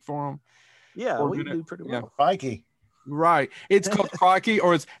one a week for them. Yeah, we do pretty well. Yeah, crikey. Right, it's called crikey,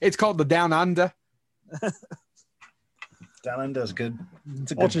 or it's called the Down Under. Down Under is good.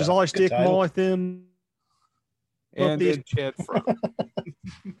 Which is all I stick more with them. And then Chad from.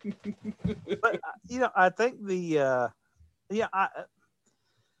 But I think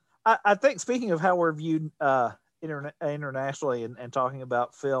I think speaking of how we're viewed internationally and talking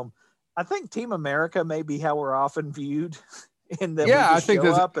about film, I think Team America may be how we're often viewed. In that I think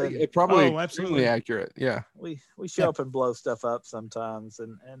that's it probably extremely accurate. Yeah, we show up and blow stuff up sometimes,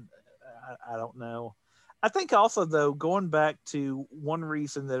 and I don't know. I think also, though, going back to one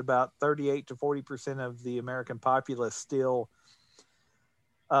reason that about 38 to 40% of the American populace still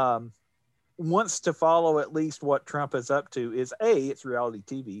wants to follow at least what Trump is up to is it's reality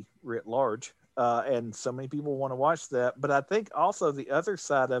TV writ large. And so many people want to watch that. But I think also the other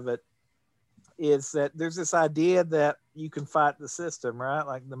side of it is that there's this idea that you can fight the system, right?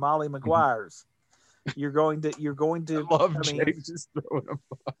 Like the Molly Maguires. You're going to I love James just throwing them.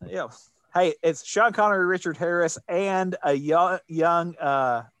 Yeah. Hey, it's Sean Connery, Richard Harris, and a young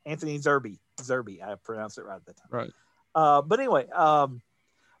Anthony Zerbe. Zerbe, I pronounced it right at the time. Right. But anyway,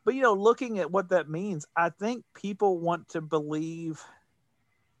 but looking at what that means, I think people want to believe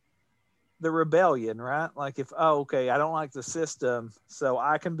the rebellion, right? Like okay, I don't like the system, so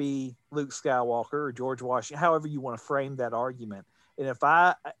I can be Luke Skywalker or George Washington, however you want to frame that argument. And if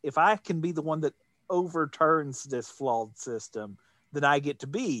I can be the one that overturns this flawed system, then I get to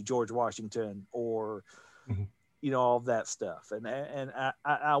be George Washington or, all of that stuff. And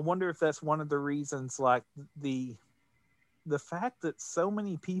I wonder if that's one of the reasons, like the fact that so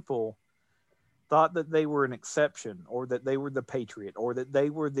many people thought that they were an exception or that they were the patriot or that they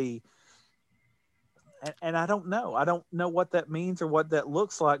were and I don't know what that means or what that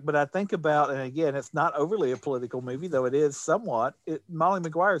looks like, but I think about, and again, it's not overly a political movie, though it is somewhat. Molly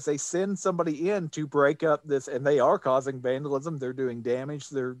Maguire's, they send somebody in to break up this, and they are causing vandalism. They're doing damage.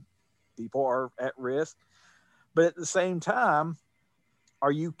 People are at risk. But at the same time,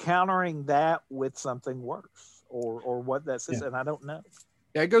 are you countering that with something worse or what that says? Yeah. And I don't know.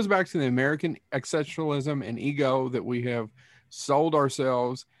 Yeah, it goes back to the American exceptionalism and ego that we have sold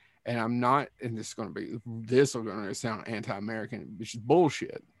ourselves. And I'm not, and this is going to sound anti-American, which is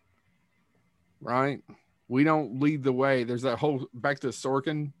bullshit, right? We don't lead the way. There's that whole, back to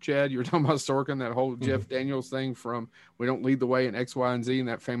Sorkin, Chad, you were talking about Sorkin, that whole Jeff Daniels thing from we don't lead the way in X, Y, and Z, and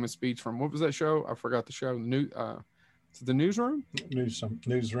that famous speech from, what was that show? I forgot the show. The Newsroom?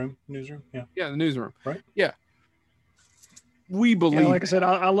 Newsroom, yeah. Yeah, the Newsroom. Right? Yeah. We believe. Yeah, like I said,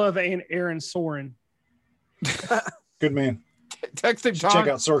 I love Aaron Soren. Good man. Text him, Check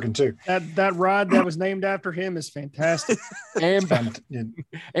out Sorkin too. That ride that was named after him is fantastic. And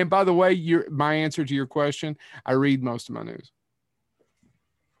by the way, my answer to your question, I read most of my news.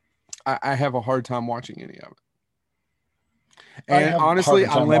 I have a hard time watching any of it. And honestly,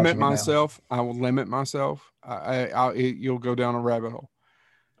 I limit myself. I will limit myself. You'll go down a rabbit hole.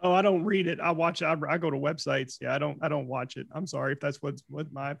 Oh, I don't read it. I watch it. I go to websites. Yeah, I don't watch it. I'm sorry if that's what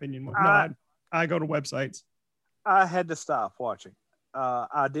my opinion was. No, I go to websites. I had to stop watching.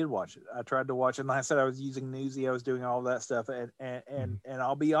 I did watch it. I tried to watch it. And like I said, I was using Newsy. I was doing all that stuff. And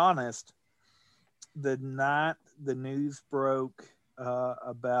I'll be honest, the night the news broke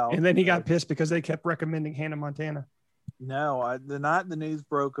about... And then he got pissed because they kept recommending Hannah Montana. No, the night the news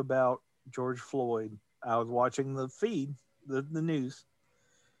broke about George Floyd, I was watching the feed, the news.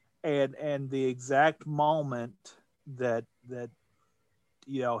 And the exact moment that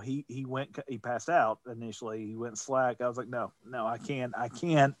he passed out initially, he went slack. I was like, no, I can't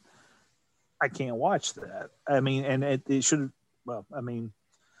watch that. I mean, and it should, well, I mean,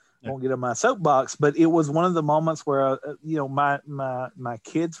 won't get on my soapbox, but it was one of the moments where, my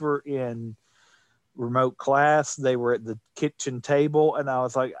kids were in remote class. They were at the kitchen table. And I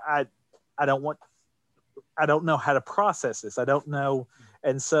was like, I don't know how to process this. I don't know.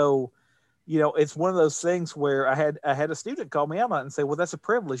 And so, it's one of those things where I had a student call me out on it and say, well, that's a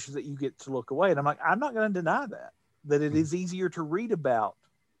privilege that you get to look away. And I'm like, I'm not going to deny that it is easier to read about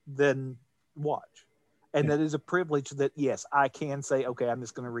than watch. And that is a privilege that, yes, I can say, okay, I'm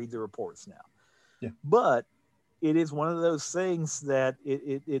just going to read the reports now. Yeah. But it is one of those things that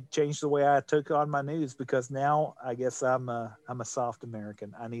it changed the way I took on my news, because now I guess I'm a soft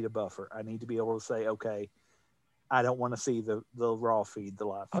American. I need a buffer. I need to be able to say, okay, I don't want to see the raw feed, the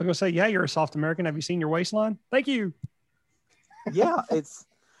live feed. I'll go say, yeah, you're a soft American. Have you seen your waistline? Thank you. Yeah, it's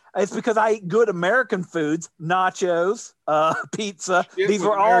because I eat good American foods, nachos, pizza. These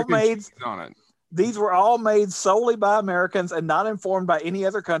were all made on it. These were all made solely by Americans and not informed by any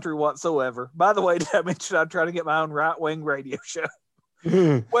other country whatsoever. By the way, did I mention I'm trying to get my own right-wing radio show?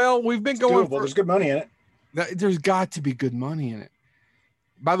 Well, we've been going. There's good money in it. There's got to be good money in it.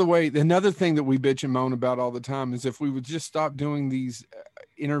 By the way, another thing that we bitch and moan about all the time is if we would just stop doing these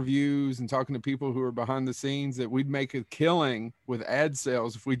interviews and talking to people who are behind the scenes, that we'd make a killing with ad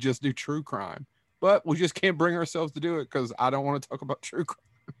sales if we just do true crime. But we just can't bring ourselves to do it because I don't want to talk about true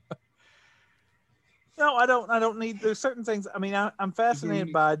crime. No, I don't need. There's certain things. I mean, I'm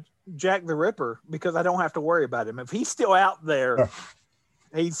fascinated by Jack the Ripper because I don't have to worry about him. If he's still out there,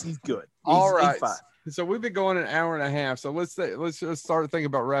 he's good. All right. He's fine. So we've been going an hour and a half. So let's just start thinking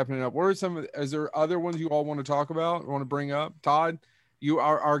about wrapping it up. What are some? Is there other ones you all want to talk about? Want to bring up? Todd, you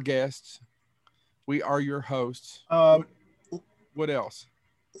are our guest. We are your hosts. What else?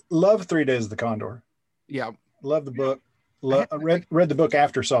 love 3 Days of the Condor. Yeah, Love the book. I read the book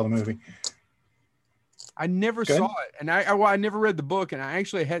after saw the movie. I never Good. saw it, and I never read the book, and I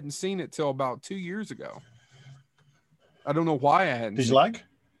actually hadn't seen it till about 2 years ago. I don't know why I hadn't. Did seen you like? It.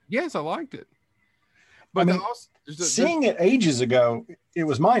 Yes, I liked it. But I mean, seeing it ages ago, it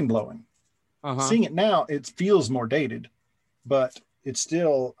was mind blowing. Seeing it now, it feels more dated, but it's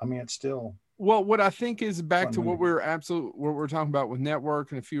still. I mean, it's still. Well, what I think is back to movie. what we're talking about with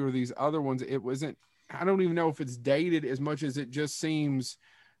Network and a few of these other ones. It wasn't. I don't even know if it's dated as much as it just seems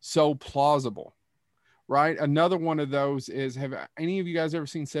so plausible, right? Another one of those is: have any of you guys ever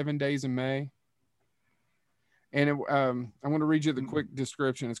seen 7 Days in May? And I'm going to read you the quick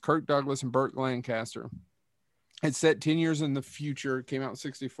description. It's Kirk Douglas and Burt Lancaster. It's set 10 years in the future. It came out in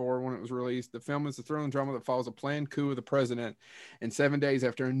 1964 when it was released. The film is the thrilling drama that follows a planned coup of the president in 7 days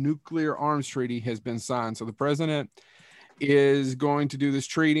after a nuclear arms treaty has been signed. So the president is going to do this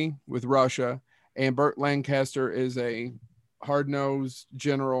treaty with Russia, and Burt Lancaster is a hard-nosed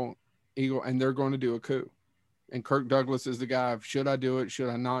general eagle, and they're going to do a coup. And Kirk Douglas is the guy of, should I do it? Should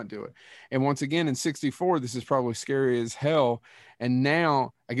I not do it? And once again, in 1964, this is probably scary as hell. And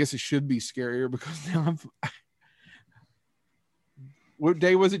now I guess it should be scarier because now what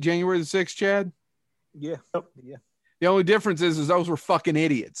day was it? January the 6th, Chad? Yeah. Yeah. The only difference is those were fucking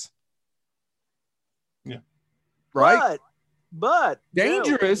idiots. Yeah. Right? But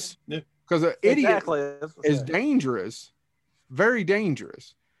dangerous. Because an idiot is dangerous. Very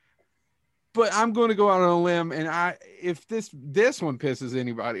dangerous. But I'm going to go out on a limb, and if this one pisses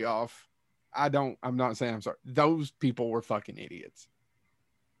anybody off, I'm not saying I'm sorry. Those people were fucking idiots.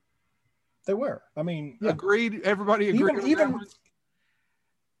 They were. I mean, yeah. Agreed. Everybody agreed.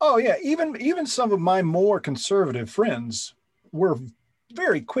 Even some of my more conservative friends were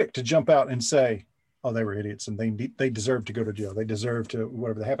very quick to jump out and say, "Oh, they were idiots, and they deserve to go to jail. They deserve to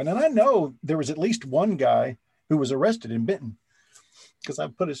whatever that happened." And I know there was at least one guy who was arrested in Benton. Because I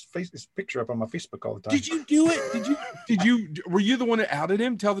put his picture up on my Facebook all the time. Did you do it? Were you the one that outed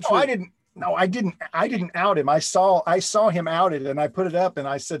him? Tell the truth. I didn't out him. I saw him outed, and I put it up, and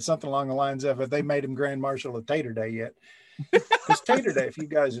I said something along the lines of, "Have they made him Grand Marshal of Tater Day yet?" Because Tater Day, if you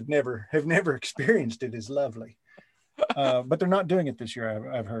guys have never experienced it, is lovely. But they're not doing it this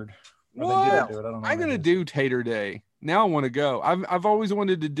year. I've heard. Well, they didn't do it. I don't know. I'm gonna do Tater Day. Now I want to go. I've always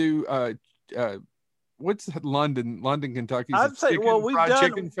wanted to do what's London, Kentucky? I'd say, we've done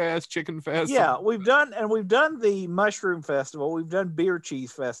Chicken Fest. Yeah, we've done the Mushroom Festival. We've done Beer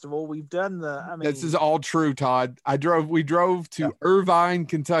Cheese Festival. We've done this is all true, Todd. We drove to Irvine,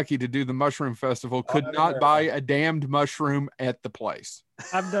 Kentucky to do the Mushroom Festival. Could not buy a damned mushroom at the place.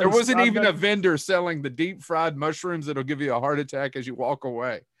 There wasn't even a vendor selling the deep fried mushrooms that'll give you a heart attack as you walk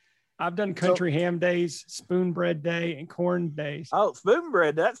away. I've done country ham days, spoon bread day, and corn days. Oh, spoon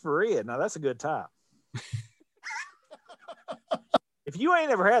bread, that's Berea. Now that's a good time. If you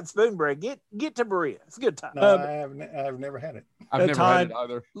ain't ever had spoon bread, get to Berea. It's a good time. No, I've never had it. I've never had it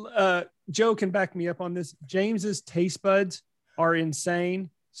either. Joe can back me up on this. James's taste buds are insane.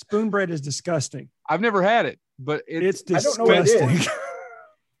 Spoon bread is disgusting. I've never had it, but it's disgusting. I don't know what it is.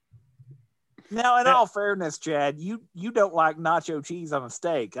 Now, in all fairness, Chad, you don't like nacho cheese on a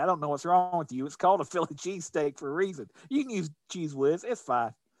steak. I don't know what's wrong with you. It's called a Philly cheesesteak for a reason. You can use Cheese Whiz. It's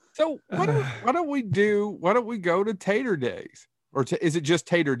fine. So why don't we go to Tater Days? Or is it just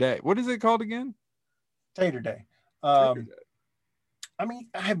Tater Day? What is it called again? Tater Day. I mean,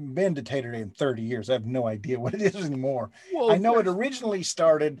 I haven't been to Tater Day in 30 years. I have no idea what it is anymore. Well, I know it originally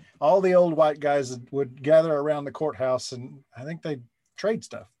started, all the old white guys would gather around the courthouse, and I think they trade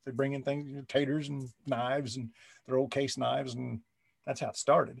stuff. They bring in things, taters and knives and their old case knives, and that's how it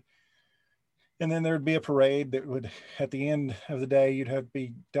started. And then there'd be a parade that would, at the end of the day, you'd have to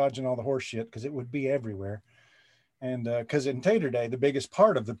be dodging all the horse shit because it would be everywhere. And because in Tater Day, the biggest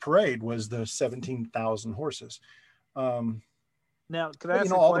part of the parade was the 17,000 horses. Now, could I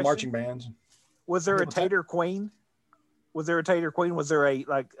ask all the marching bands? Was there a Tater Queen? Was there a Tater Queen? Was there a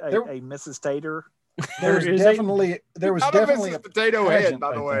Mrs. Tater? There was definitely a potato head,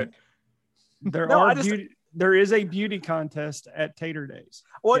 by the way. There is a beauty contest at Tater Days.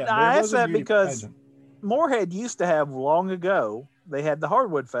 Well, I asked that because Moorhead used to have long ago. They had the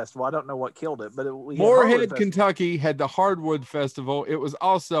Hardwood Festival. I don't know what killed it, but Moorhead, Kentucky had the Hardwood Festival. It was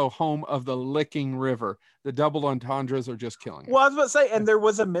also home of the Licking River. The double entendres are just killing it. Well, I was about to say, and there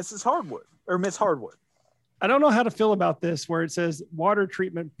was a Mrs. Hardwood or Miss Hardwood. I don't know how to feel about this where it says water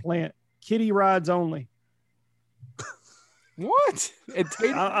treatment plant, kiddie rides only. What?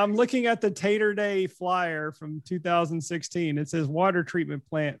 I'm looking at the Tater Day flyer from 2016. It says water treatment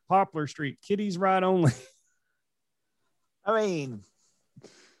plant, Poplar Street, kiddies ride only. I mean,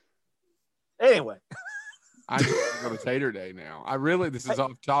 Anyway, I just go to Tater Day now. This is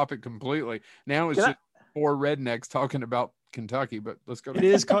off topic completely. Now it's Can just four rednecks talking about Kentucky, but let's go. It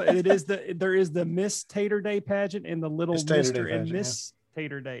is called. There is the Miss Tater Day pageant and the little Miss Tater Mr. Day and pageant, Miss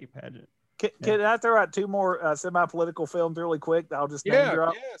Tater Day pageant. Can I throw out two more semi-political films really quick? I'll just name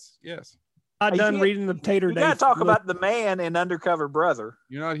drop. Yes. I'm done reading the Tater You Day. got to talk about The Man and Undercover Brother.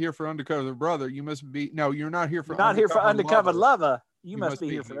 You're not here for Undercover Brother. You must be. No, you're not here for. You're not here for Undercover Lover. You must be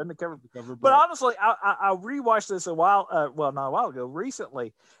here for Undercover. But honestly, I rewatched this a while ago,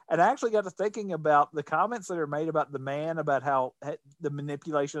 recently, and I actually got to thinking about the comments that are made about The Man, about how the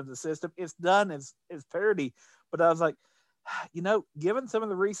manipulation of the system. It's done as parody, but I was like, given some of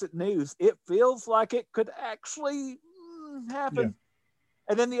the recent news, it feels like it could actually happen. Yeah.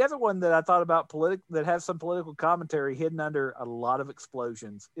 And then the other one that I thought about that has some political commentary hidden under a lot of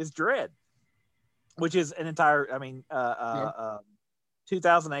explosions is Dread, which is an entire,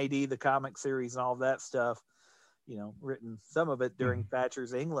 2000 AD, the comic series and all that stuff, written some of it during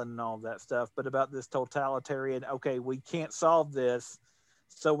Thatcher's England and all that stuff, but about this totalitarian, okay, we can't solve this,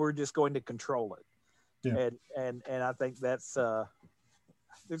 so we're just going to control it. Yeah. And I think that's,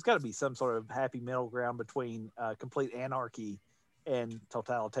 there's got to be some sort of happy middle ground between complete anarchy and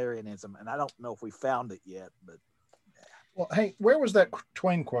totalitarianism, and I don't know if we found it yet. But well, hey, where was that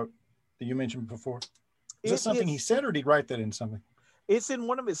Twain quote that you mentioned before? Is that something he said, or did he write that in something? It's in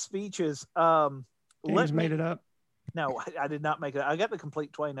one of his speeches. James made it up. No, I did not make it. I got the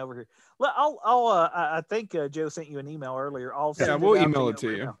complete Twain over here. I think Joe sent you an email earlier. We'll email it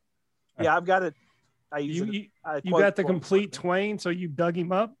to you. Yeah, I've got it. You got the complete Twain, so you dug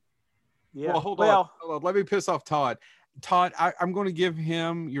him up. Yeah. Well, hold on. Let me piss off Todd. Todd, I'm going to give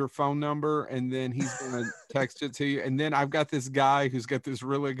him your phone number, and then he's going to text it to you. And then I've got this guy who's got this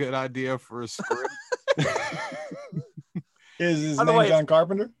really good idea for a script. Is his name John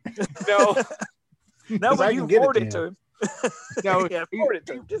Carpenter? No. No, but you forward it to him. No, yeah, forward it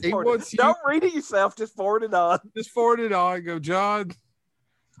to him. Just forward it. Don't read it yourself. Just forward it on. Just forward it on. Go, John.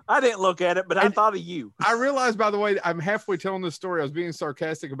 I didn't look at it, but I thought of you. I realized, by the way, I'm halfway telling this story. I was being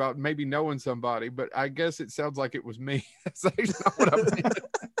sarcastic about maybe knowing somebody, but I guess it sounds like it was me. That's actually not what I meant.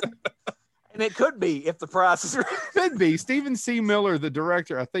 And it could be if the price is right. Could be. Stephen C. Miller, the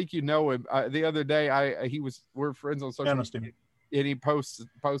director. I think you know him. The other day, we're friends on social media, and he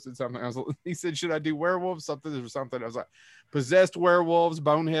posted something. He said, "Should I do werewolves? Something or something?" I was like, "Possessed werewolves.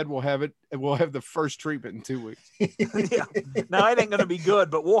 Bonehead will have it. We'll have the first treatment in 2 weeks." Yeah. Now it ain't going to be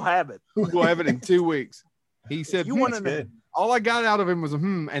good, but we'll have it. We'll have it in 2 weeks. He said, "You want to know?" All I got out of him was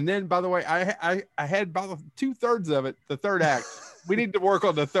and then, by the way, I had about 2/3 of it. The third act. We need to work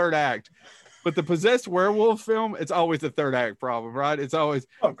on the third act. But the possessed werewolf film, it's always the third act problem, right? It's always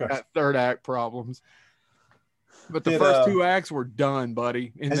got third act problems. But the first 2 acts were done,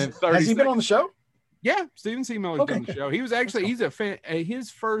 buddy. And then 30 has he been on the show? Yeah, Stephen C. Miller's done the show. He was actually he's a fan. His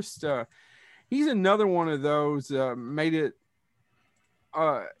first, he's another one of those made it.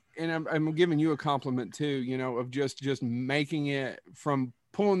 And I'm giving you a compliment too. Of just making it from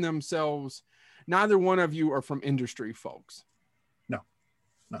pulling themselves. Neither one of you are from industry folks.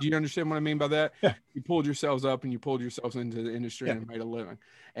 No. Do you understand what I mean by that? Yeah. You pulled yourselves up and you pulled yourselves into the industry and made a living.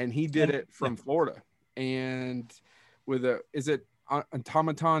 And he did it from Florida. And with is it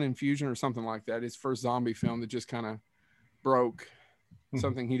Automaton Infusion or something like that? His first zombie film that just kind of broke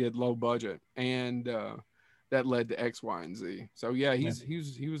something he did low budget. And that led to X, Y, and Z. So yeah, he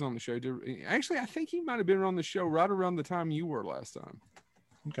was on the show. Actually, I think he might have been on the show right around the time you were last time.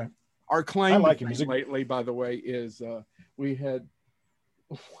 Okay. Our claim lately, by the way, is we had.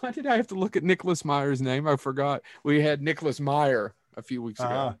 Why did I have to look at Nicholas Meyer's name? I forgot. We had Nicholas Meyer a few weeks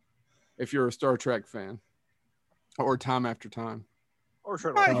ago. If you're a Star Trek fan, or Time After Time, or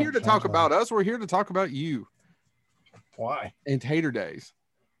we're not here to talk about us. We're here to talk about you. Why? And Tater Days.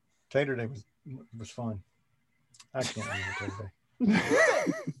 Tater Day was fun. I can't remember Tater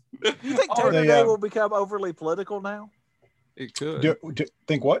Day. You think Tater Day will become overly political now? It could.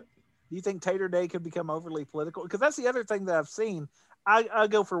 Think what? Do you think Tater Day could become overly political? Because that's the other thing that I've seen. I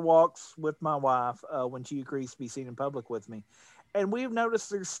go for walks with my wife when she agrees to be seen in public with me. And we've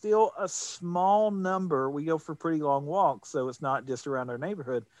noticed there's still a small number. We go for pretty long walks, so it's not just around our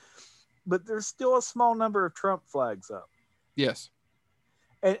neighborhood. But there's still a small number of Trump flags up. Yes.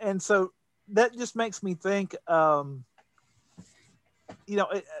 And so that just makes me think, the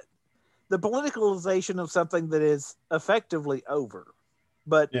politicalization of something that is effectively over.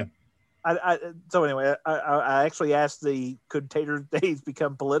 But yeah. So anyway, I actually asked could Tater Days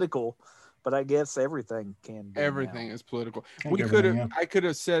become political but I guess everything can be Everything now. is political. Think We could have, everything, I could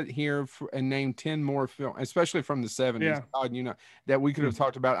have said here and named 10 more films, especially from the 70s. Yeah. Todd, you know, that we could have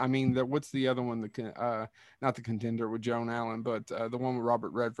talked about. I mean, what's the other one? Not The Contender with Joan Allen, but the one with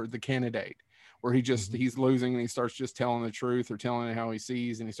Robert Redford, The Candidate, where he just he's losing and he starts just telling the truth or telling it how he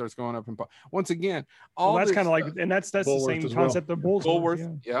sees, and he starts going up and once again, all Well, that's this kind of like, stuff- and that's the Bulworth same as well. concept of Bullsworth.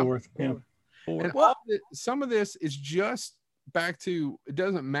 Bulworth, yeah. Bulworth, yeah. And Well- some of this is just back to, it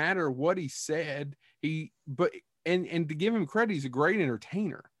doesn't matter what he said. And to give him credit, he's a great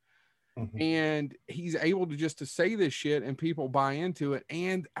entertainer. Mhm. And he's able to just to say this shit and people buy into it.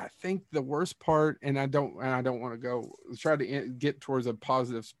 And I think the worst part, and I don't want to go try to get towards a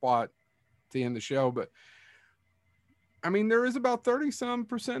positive spot to end the show, but I mean, there is about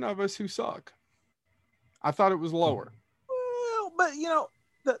 30% of us who suck. I thought it was lower, Well, but you know,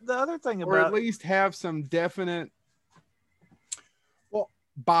 the other thing or at about least have some definite Well,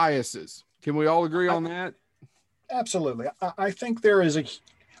 biases. Can we all agree on that? absolutely. I think there is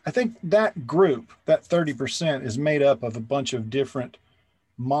I think that group, that 30%, is made up of a bunch of different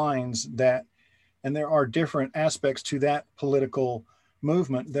minds and there are different aspects to that political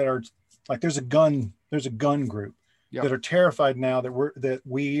movement that are like, there's a gun group Yep. that are terrified now that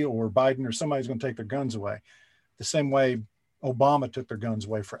we or Biden or somebody's going to take their guns away. The same way Obama took their guns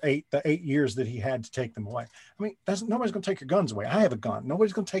away for the 8 years that he had to take them away. I mean, nobody's going to take your guns away. I have a gun.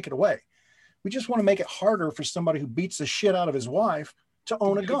 Nobody's going to take it away. We just want to make it harder for somebody who beats the shit out of his wife to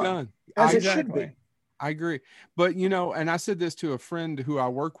own a Get a gun. As it should Exactly. be. I agree. But, you know, and I said this to a friend who I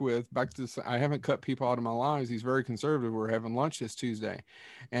work with back to this, I haven't cut people out of my lives. He's very conservative. We're having lunch this Tuesday.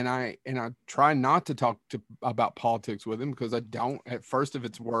 And I try not to talk about politics with him because I don't, at first, if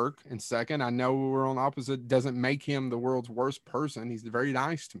it's work. And second, I know we're on opposite, doesn't make him the world's worst person. He's very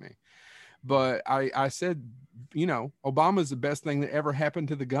nice to me. But I said, you know, Obama's the best thing that ever happened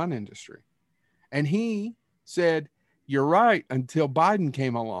to the gun industry. And he said, you're right, until Biden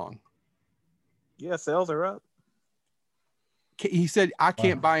came along. yeah, sales are up. He said, I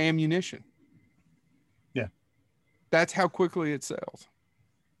can't Wow. buy ammunition. Yeah. That's how quickly it sells.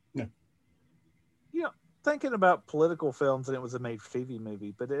 You know, thinking about political films, and it was a made-for-TV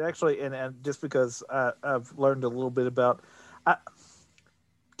movie, but it actually, and just because I've learned a little bit about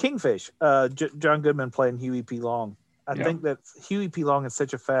Kingfish, John Goodman playing Huey P. Long. I Yeah. think that Huey P. Long is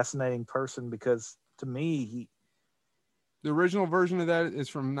such a fascinating person because to me, The original version of that is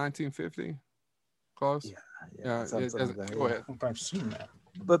from 1950. Close. Yeah, something like that, Go yeah. ahead. If I've seen that.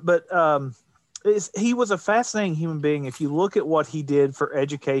 But he was a fascinating human being. If you look at what he did for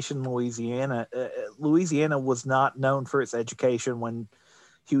education in Louisiana, Louisiana was not known for its education when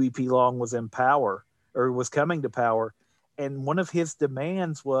Huey P. Long was in power or was coming to power. And one of his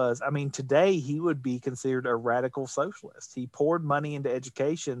demands was, I mean, today he would be considered a radical socialist. He poured money into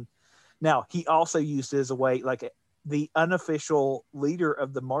education. Now, he also used it as a way, like the unofficial leader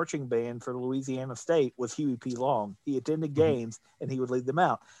of the marching band for Louisiana State was Huey P. Long. He attended games and he would lead them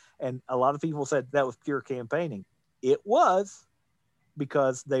out. And a lot of people said that was pure campaigning. It was,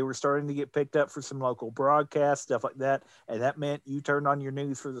 because they were starting to get picked up for some local broadcasts, stuff like that. And that meant you turned on your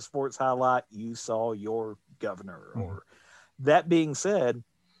news for the sports highlight, you saw your governor. Or that being said,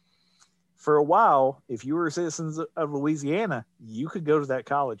 for a while, if you were a citizen of Louisiana, you could go to that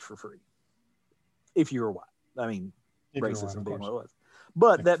college for free if you were white. I mean, If you're racism right, of being course. what it was.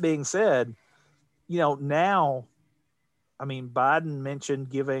 But that being said, you know, now, I mean, Biden mentioned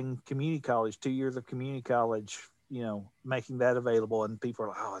giving community college 2 years of community college, you know, making that available, and people are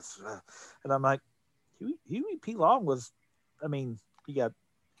like, "Oh, it's," and I'm like, Huey P. Long was, I mean,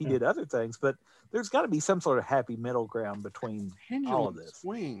 he did other things, but there's got to be some sort of happy middle ground between all of Pendulum this.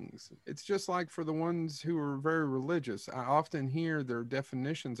 swings. It's just like for the ones who are very religious. I often hear their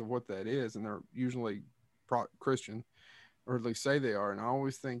definitions of what that is, and they're usually Christian, or at least say they are. And I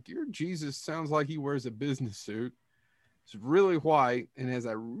always think, your Jesus sounds like he wears a business suit. It's really white and has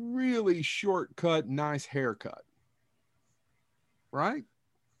a really shortcut, nice haircut. Right?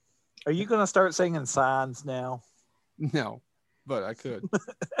 Are you going to start singing signs now? No, but I could.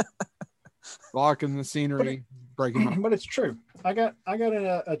 Blocking the scenery, breaking my. But it's true. I got in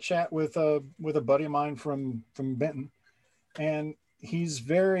a chat with a buddy of mine from Benton, and he's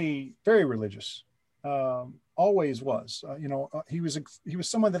very, very religious. Always was. He was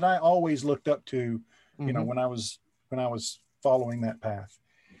someone that I always looked up to. You know, when I was following that path,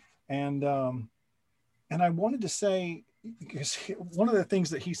 and I wanted to say, because one of the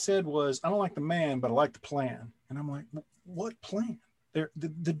things that he said was, I don't like the man, but I like the plan. And I'm like, what plan?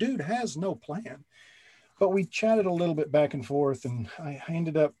 The dude has no plan. But we chatted a little bit back and forth, and I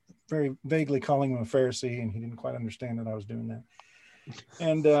ended up very vaguely calling him a Pharisee, and he didn't quite understand that I was doing that.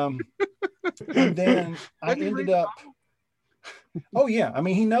 And And then I Doesn't he ended read the up. Oh yeah, I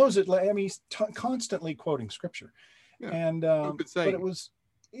mean he knows it. I mean he's constantly quoting scripture, Yeah. and could say but it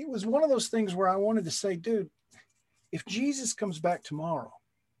was one of those things where I wanted to say, dude, if Jesus comes back tomorrow,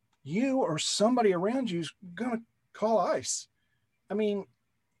 you or somebody around you is gonna call ICE. I mean,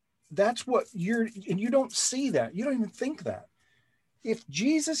 that's what and you don't see that. You don't even think that. If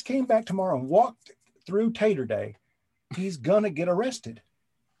Jesus came back tomorrow and walked through Tater Day, he's gonna get arrested.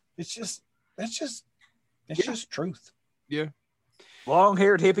 It's just truth. Yeah.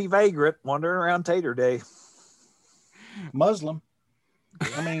 Long-haired hippie vagrant wandering around Tater Day. Muslim.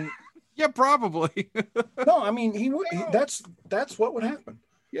 I mean, Yeah, probably. no, I mean that's what would happen.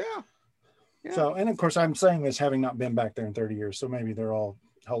 Yeah. Yeah. So, and of course, I'm saying this having not been back there in 30 years, so maybe they're all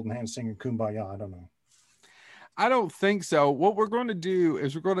holding hands singing Kumbaya. I don't know. I don't think so. What we're going to do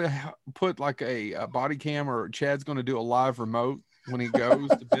is we're going to put like a body cam, or Chad's going to do a live remote when he goes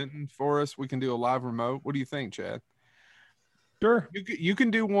to Benton for us. We can do a live remote. What do you think, Chad? Sure. You can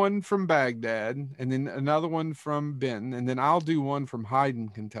do one from Baghdad, and then another one from Benton, and then I'll do one from Hyden,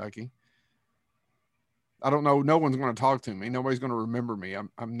 Kentucky. I don't know. No one's going to talk to me. Nobody's going to remember me.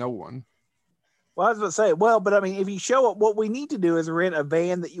 I'm no one. Well, I was about to say, but I mean, if you show up, what we need to do is rent a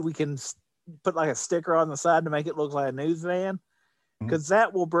van that we can put like a sticker on the side to make it look like a news van, because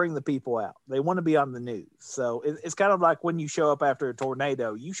that will bring the people out. They want to be on the news. So it's kind of like when you show up after a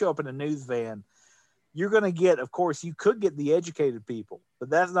tornado, you show up in a news van, you're going to get, of course, you could get the educated people,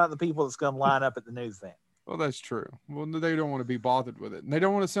 but that's not the people that's going to line up at the news van. Well, that's true. Well, they don't want to be bothered with it, and they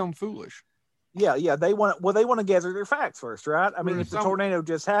don't want to sound foolish. Yeah. They want to gather their facts first, right? I mean, if the tornado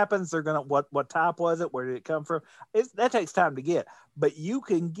just happens, they're going to, what type was it? Where did it come from? That takes time to get, but you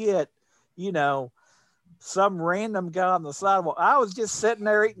can get, some random guy on the sidewalk. I was just sitting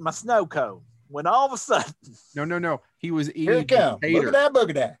there eating my snow cone when all of a sudden. No. He was eating. Here it comes.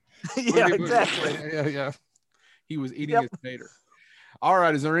 Boogie-da. Yeah, exactly. Yeah. He was eating his tater. All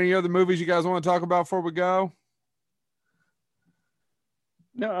right. Is there any other movies you guys want to talk about before we go?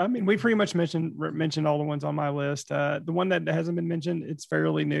 No, I mean, we pretty much mentioned all the ones on my list. The one that hasn't been mentioned, it's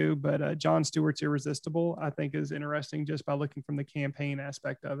fairly new, but Jon Stewart's Irresistible, I think, is interesting just by looking from the campaign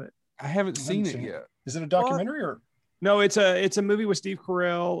aspect of it. I haven't seen it yet. Is it a documentary or? No, it's a movie with Steve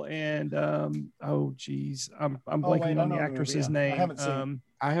Carell and I'm blanking on the actress's name. I haven't seen.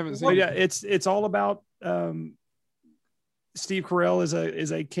 I haven't seen. But yeah, it's all about Steve Carell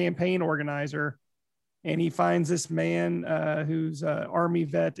is a campaign organizer, and he finds this man who's an Army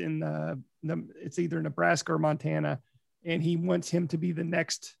vet in it's either Nebraska or Montana, and he wants him to be the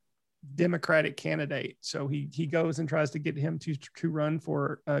next Democratic candidate. So he goes and tries to get him to run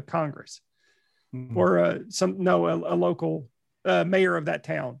for Congress, or a local mayor of that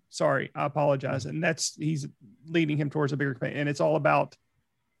town. Sorry, I apologize. And he's leading him towards a bigger campaign, and it's all about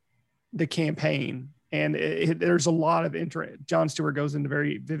the campaign. And there's a lot of interest. Jon Stewart goes into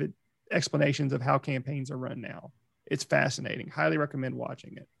very vivid explanations of how campaigns are run now. It's fascinating. Highly recommend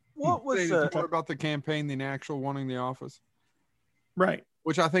watching it. What was more about the campaign than actual wanting the office? Right.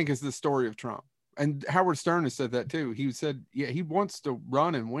 Which I think is the story of Trump. And Howard Stern has said that too. He said, yeah, he wants to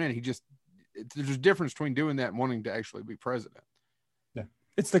run and win. There's a difference between doing that and wanting to actually be president. Yeah.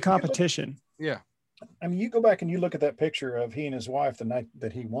 It's the competition. Yeah. I mean, you go back and you look at that picture of he and his wife the night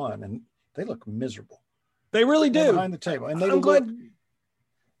that he won, and they look miserable. They really do. Behind the table. And I'm glad.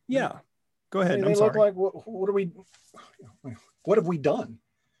 Yeah. Go ahead. They look like, what have we done?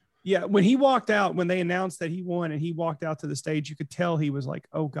 Yeah, when he walked out, when they announced that he won and he walked out to the stage, you could tell he was like,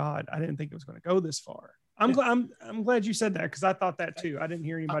 "Oh God, I didn't think it was going to go this far." I'm glad you said that, because I thought that too. I didn't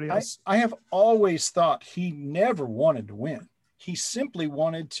hear anybody else. I have always thought he never wanted to win. He simply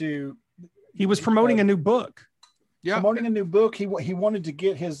wanted to. He was promoting a new book. Yeah, promoting a new book. He wanted to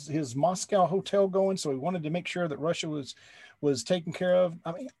get his Moscow hotel going, so he wanted to make sure that Russia was taken care of.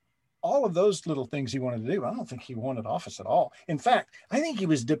 I mean, all of those little things he wanted to do. I don't think he wanted office at all. In fact, I think he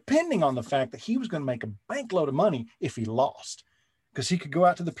was depending on the fact that he was going to make a bankload of money if he lost, because he could go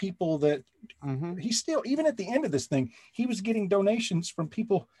out to the people that he still, even at the end of this thing, he was getting donations from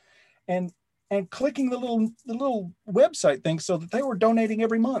people and clicking the little website thing so that they were donating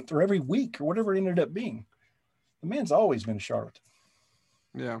every month or every week or whatever it ended up being. The man's always been a charlatan.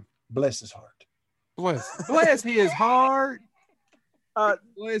 Yeah. Bless his heart. Bless his heart.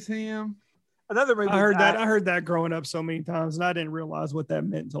 Bless him. Another movie. I heard that growing up so many times, and I didn't realize what that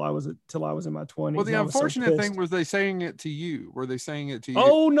meant until I was in my 20s. Well, the unfortunate thing was they saying it to you. Were they saying it to you?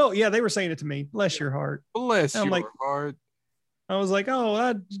 Oh no, yeah, they were saying it to me. Bless your heart. Bless your heart. I was like,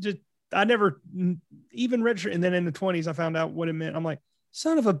 oh, I never even registered. And then in the 20s, I found out what it meant. I'm like,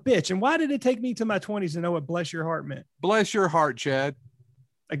 son of a bitch. And why did it take me to my 20s to know what bless your heart meant? Bless your heart, Chad.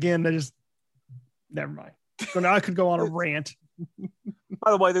 Again, Never mind. So now I could go on a rant. By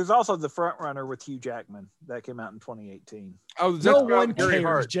the way, there's also The Front Runner with Hugh Jackman that came out in 2018. Oh, that's No about one Gary cares,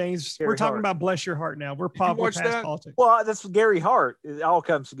 Hart. James. Gary We're talking Hart. about Bless Your Heart now. We're you watch past that? politics. Well, that's Gary Hart. It all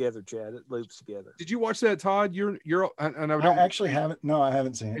comes together, Chad. It loops together. Did you watch that, Todd? And I I don't. actually haven't. No, I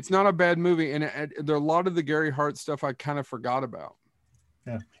haven't seen it. It's not a bad movie, and there are a lot of the Gary Hart stuff I kind of forgot about.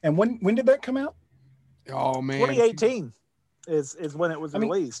 Yeah. And when did that come out? Oh man, 2018 is when it was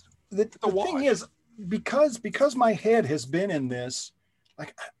released. The thing is, because my head has been in this,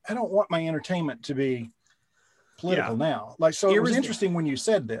 like I don't want my entertainment to be political now. Like, so it was interesting when you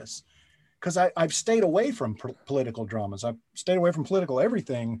said this, because I've stayed away from political dramas. I've stayed away from political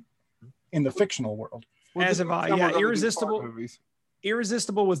everything in the fictional world. As have I. Yeah,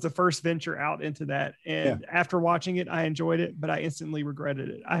 Irresistible was the first venture out into that. And after watching it, I enjoyed it, but I instantly regretted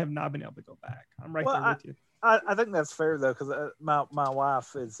it. I have not been able to go back. I'm right there with you. I think that's fair though, because my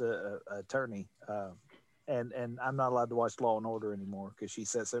wife is an attorney, and I'm not allowed to watch Law and Order anymore because she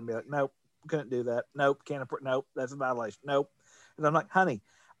says something like, "Nope, couldn't do that. Nope, can't approve. Nope, that's a violation. Nope." And I'm like, "Honey,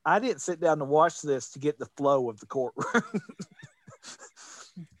 I didn't sit down to watch this to get the flow of the courtroom.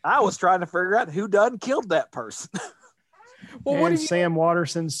 I was trying to figure out who done killed that person." Well, what is Sam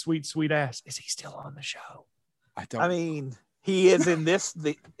Waterson's sweet ass? Is he still on the show? I mean, he is in this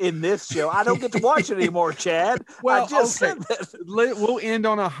show. I don't get to watch it anymore, Chad. Well, I just said that. We'll end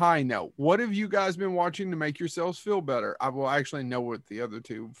on a high note. What have you guys been watching to make yourselves feel better? I will actually know what the other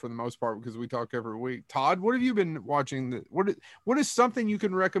two, for the most part, because we talk every week. Todd, what have you been watching? What is something you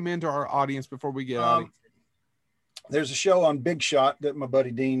can recommend to our audience before we get out? There's a show on Big Shot that my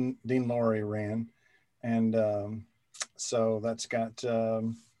buddy Dean Laurie ran, and so that's got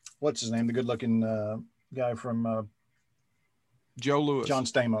what's his name, the good-looking guy from Joe Lewis, John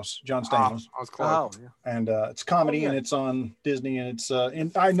Stamos. I was close. Oh, yeah. And it's comedy, and it's on Disney, and it's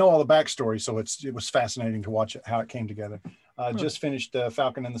and I know all the backstory, so it was fascinating to watch it, how it came together. Just finished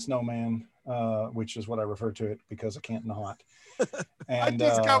Falcon and the Snowman, which is what I refer to it because I can't not. And I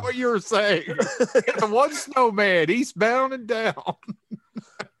just got what you were saying. The one snowman, eastbound and down.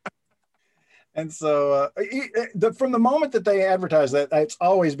 And so from the moment that they advertised that, it's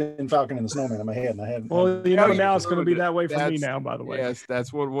always been Falcon and the Snowman in my head. And I hadn't. Well, now it's going to be that way for me now, by the way. Yes,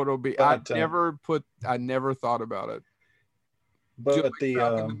 that's what it'll be. But, I never thought about it. But like the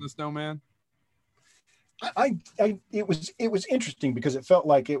Falcon and the Snowman. It was interesting because it felt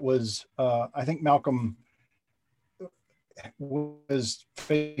like it was I think Malcolm was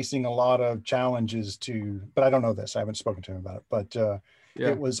facing a lot of challenges but I don't know this. I haven't spoken to him about it, but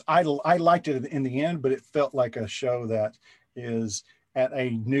it was, I liked it in the end, but it felt like a show that is at a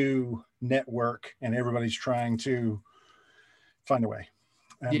new network and everybody's trying to find a way.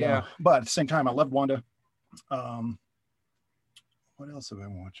 And, but at the same time, I loved Wanda. What else have I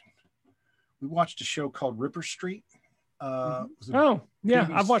been watching? We watched a show called Ripper Street. I've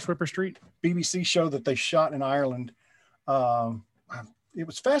watched Ripper Street. BBC show that they shot in Ireland. It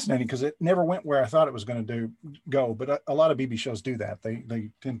was fascinating because it never went where I thought it was going to go. But a lot of BBC shows do that. They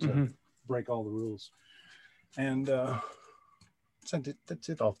tend to break all the rules. And that's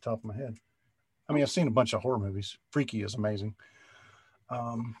it off the top of my head. I mean, I've seen a bunch of horror movies. Freaky is amazing.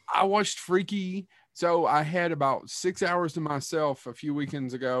 I watched Freaky. So I had about 6 hours to myself a few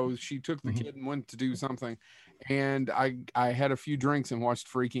weekends ago. She took the kid and went to do something. And I had a few drinks and watched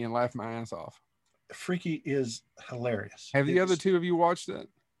Freaky and laughed my ass off. Freaky is hilarious. Have the other two of you watched it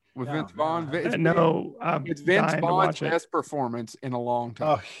with Vince Vaughn? It's Vince Vaughn's best performance in a long time.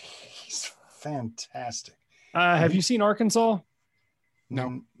 Oh, he's fantastic. Have you seen Arkansas?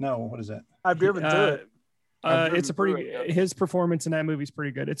 No. What is that? I've driven through it. It's a his performance in that movie is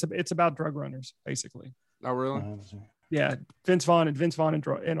pretty good. It's about drug runners basically. Oh, really? Yeah, Vince Vaughn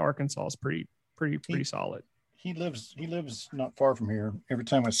in Arkansas is pretty solid. He lives not far from here. Every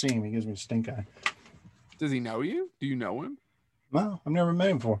time I see him, he gives me a stink eye. Does he know you? Do you know him? No, I've never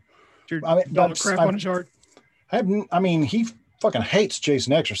met him before. Crap on his yard. I mean, he fucking hates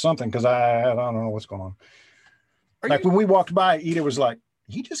Jason X or something because I don't know what's going on. When we walked by, Ida was like,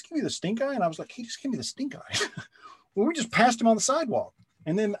 "He just give you the stink eye," and I was like, "He just gave me the stink eye." Well, we just passed him on the sidewalk,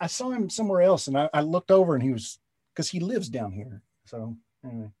 and then I saw him somewhere else, and I looked over, and he was, because he lives down here. So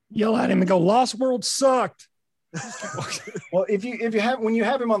anyway, yell at him and go, "Lost World sucked." Well, when you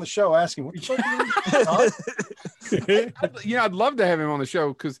have him on the show, ask him, what you I'd love to have him on the show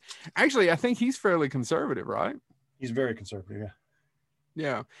because actually I think he's fairly conservative, right? He's very conservative,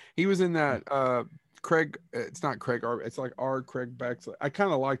 yeah. He was in that Craig, it's not Craig, it's like R. Craig Baxley. I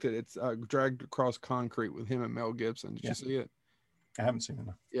kind of liked it. It's Dragged Across Concrete with him and Mel Gibson. Did you see it? I haven't seen it.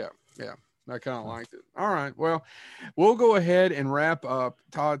 Yeah. I kind of liked it. All right. Well, we'll go ahead and wrap up.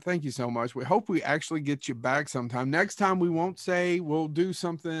 Todd, thank you so much. We hope we actually get you back sometime. Next time we won't say, we'll do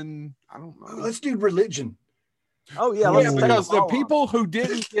something. I don't know. Let's do religion. Oh yeah, Yeah, let's because the take them all people who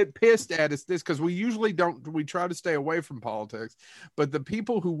didn't get pissed at us this, because we usually don't, we try to stay away from politics, but the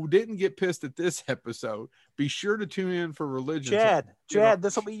people who didn't get pissed at this episode, be sure to tune in for religion. Chad,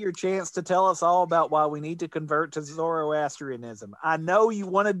 this will be your chance to tell us all about why we need to convert to Zoroastrianism. I know you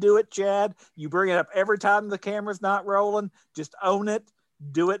want to do it, Chad. You bring it up every time the camera's not rolling. Just own it.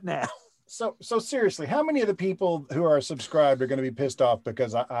 Do it now. So seriously, how many of the people who are subscribed are going to be pissed off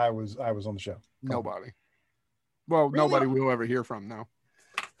because I was on the show? Nobody. Well, Really? nobody we'll ever hear from. No.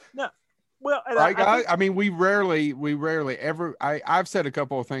 No. Well, and Right, I guys? think- I mean, we rarely ever. I've said a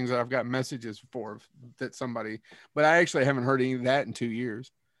couple of things that I've got messages for that somebody, but I actually haven't heard any of that in 2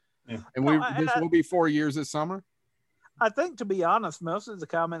 years. Yeah. And this will be 4 years this summer. I think, to be honest, most of the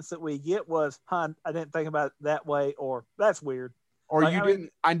comments that we get was, "Huh, I didn't think about it that way," or "That's weird." Or Like,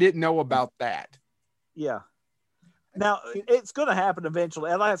 I didn't know about that. Yeah. Now it's going to happen eventually.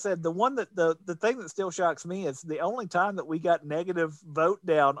 And like I said, the one that the thing that still shocks me is the only time that we got negative vote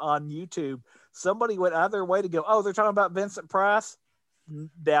down on YouTube, somebody went out of their way to go, "Oh, they're talking about Vincent Price,"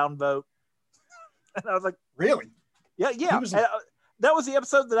 down vote. And I was like, Really? yeah. And, that was the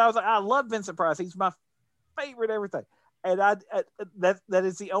episode that I was like, I love Vincent Price. He's my favorite everything. And that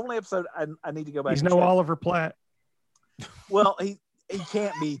is the only episode I need to go back. He's and no check. Oliver Platt. Well, he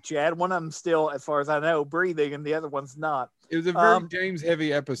can't be, Chad. One of them still, as far as I know, breathing, and the other one's not. It was a very James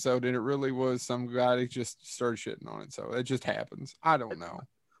heavy episode, and it really was some guy that just started shitting on it. So it just happens. I don't know.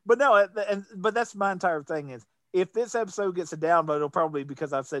 But no, but that's my entire thing is, if this episode gets a downvote, it'll probably be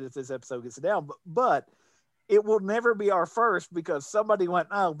because I've said if this episode gets a down, but it will never be our first because somebody went,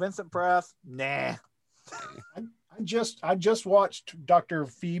 "Oh, Vincent Price, nah." I just watched Dr.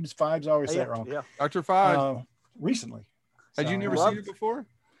 Phoebes. I always say it wrong. Yeah. Dr. Five, Recently. had you So, never seen it before?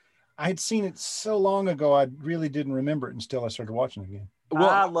 I had seen it so long ago, I really didn't remember it until I started watching it again. Well,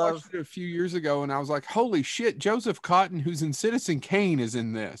 I I love- watched it a few years ago, and I was like, "Holy shit!" Joseph Cotton, who's in Citizen Kane, is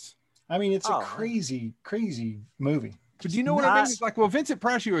in this. I mean, it's Oh. a crazy movie. But you know what I mean? Not- It's like, well, Vincent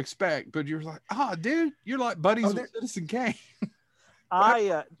Price you expect, but you're like, dude, you're like buddies Oh, with Citizen Kane.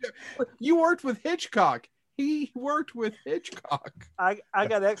 You worked with Hitchcock. He worked with Hitchcock. I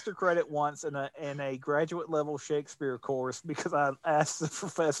got extra credit once in a graduate level Shakespeare course because I asked the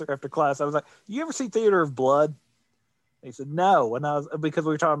professor after class. I was like, "You ever see Theater of Blood?" And he said, "No." And I was, because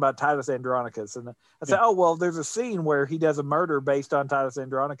we were talking about Titus Andronicus, and I said, "Oh, well, there's a scene where he does a murder based on Titus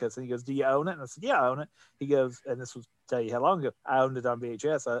Andronicus." And he goes, "Do you own it?" And I said, "Yeah, I own it." He goes, and this was tell you how long ago, I owned it on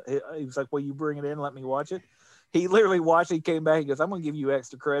VHS. He was like, "Well, you bring it in, let me watch it." He literally watched it. He came back. He goes, "I'm going to give you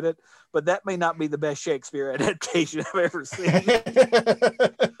extra credit, but that may not be the best Shakespeare adaptation I've ever seen."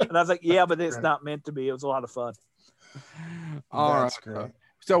 And I was like, "Yeah, but it's not meant to be." It was a lot of fun. All That's right. great.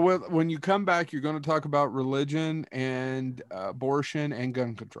 So when you come back, you're going to talk about religion and abortion and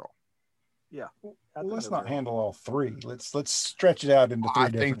gun control. Yeah. Well, let's not handle all three. Let's stretch it out into three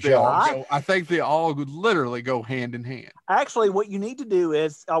different shelves. I think they all would literally go hand in hand. Actually, what you need to do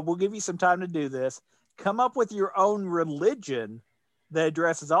is, we'll give you some time to do this. Come up with your own religion that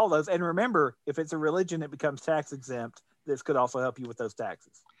addresses all those. And remember, if it's a religion, it becomes tax exempt. This could also help you with those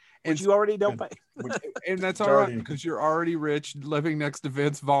taxes, which And- you already don't pay. And that's It's all right already- because you're already rich, living next to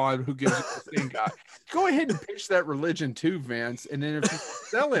Vince Vaughn, who gives you the stink eye. Go ahead and pitch that religion to Vince, and then if you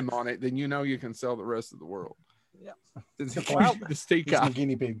sell him on it, then you know you can sell the rest of the world. Yeah. Since he Good point. gives you the stink He's my eye.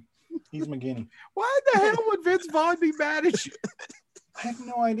 guinea pig. He's my guinea. Why the hell would Vince Vaughn be mad at you? I have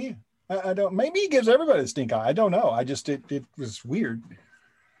no idea. I don't. Maybe he gives everybody a stink eye. I don't know. It was weird.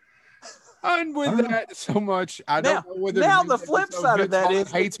 And with that, so much, I don't know whether now to the make flip episode side of Vince that Vaughn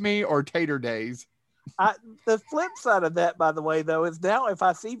is- hates me or Tater Days. The flip side of that, by the way, though, is now if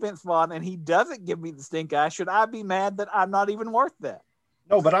I see Vince Vaughn and he doesn't give me the stink eye, should I be mad that I'm not even worth that?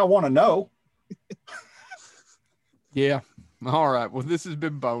 No, but I want to know. Yeah. All right. Well, this has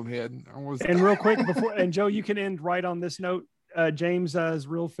been Bonehead. And real quick before, and Joe, you can end right on this note. James's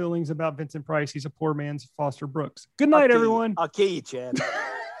real feelings about Vincent Price. He's a poor man's Foster Brooks. Good night, everyone. I'll kill you, Chad.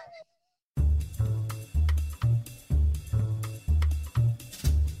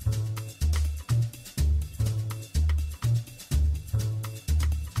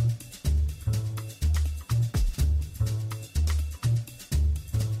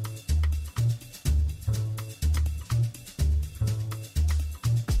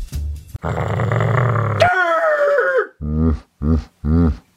 Ah.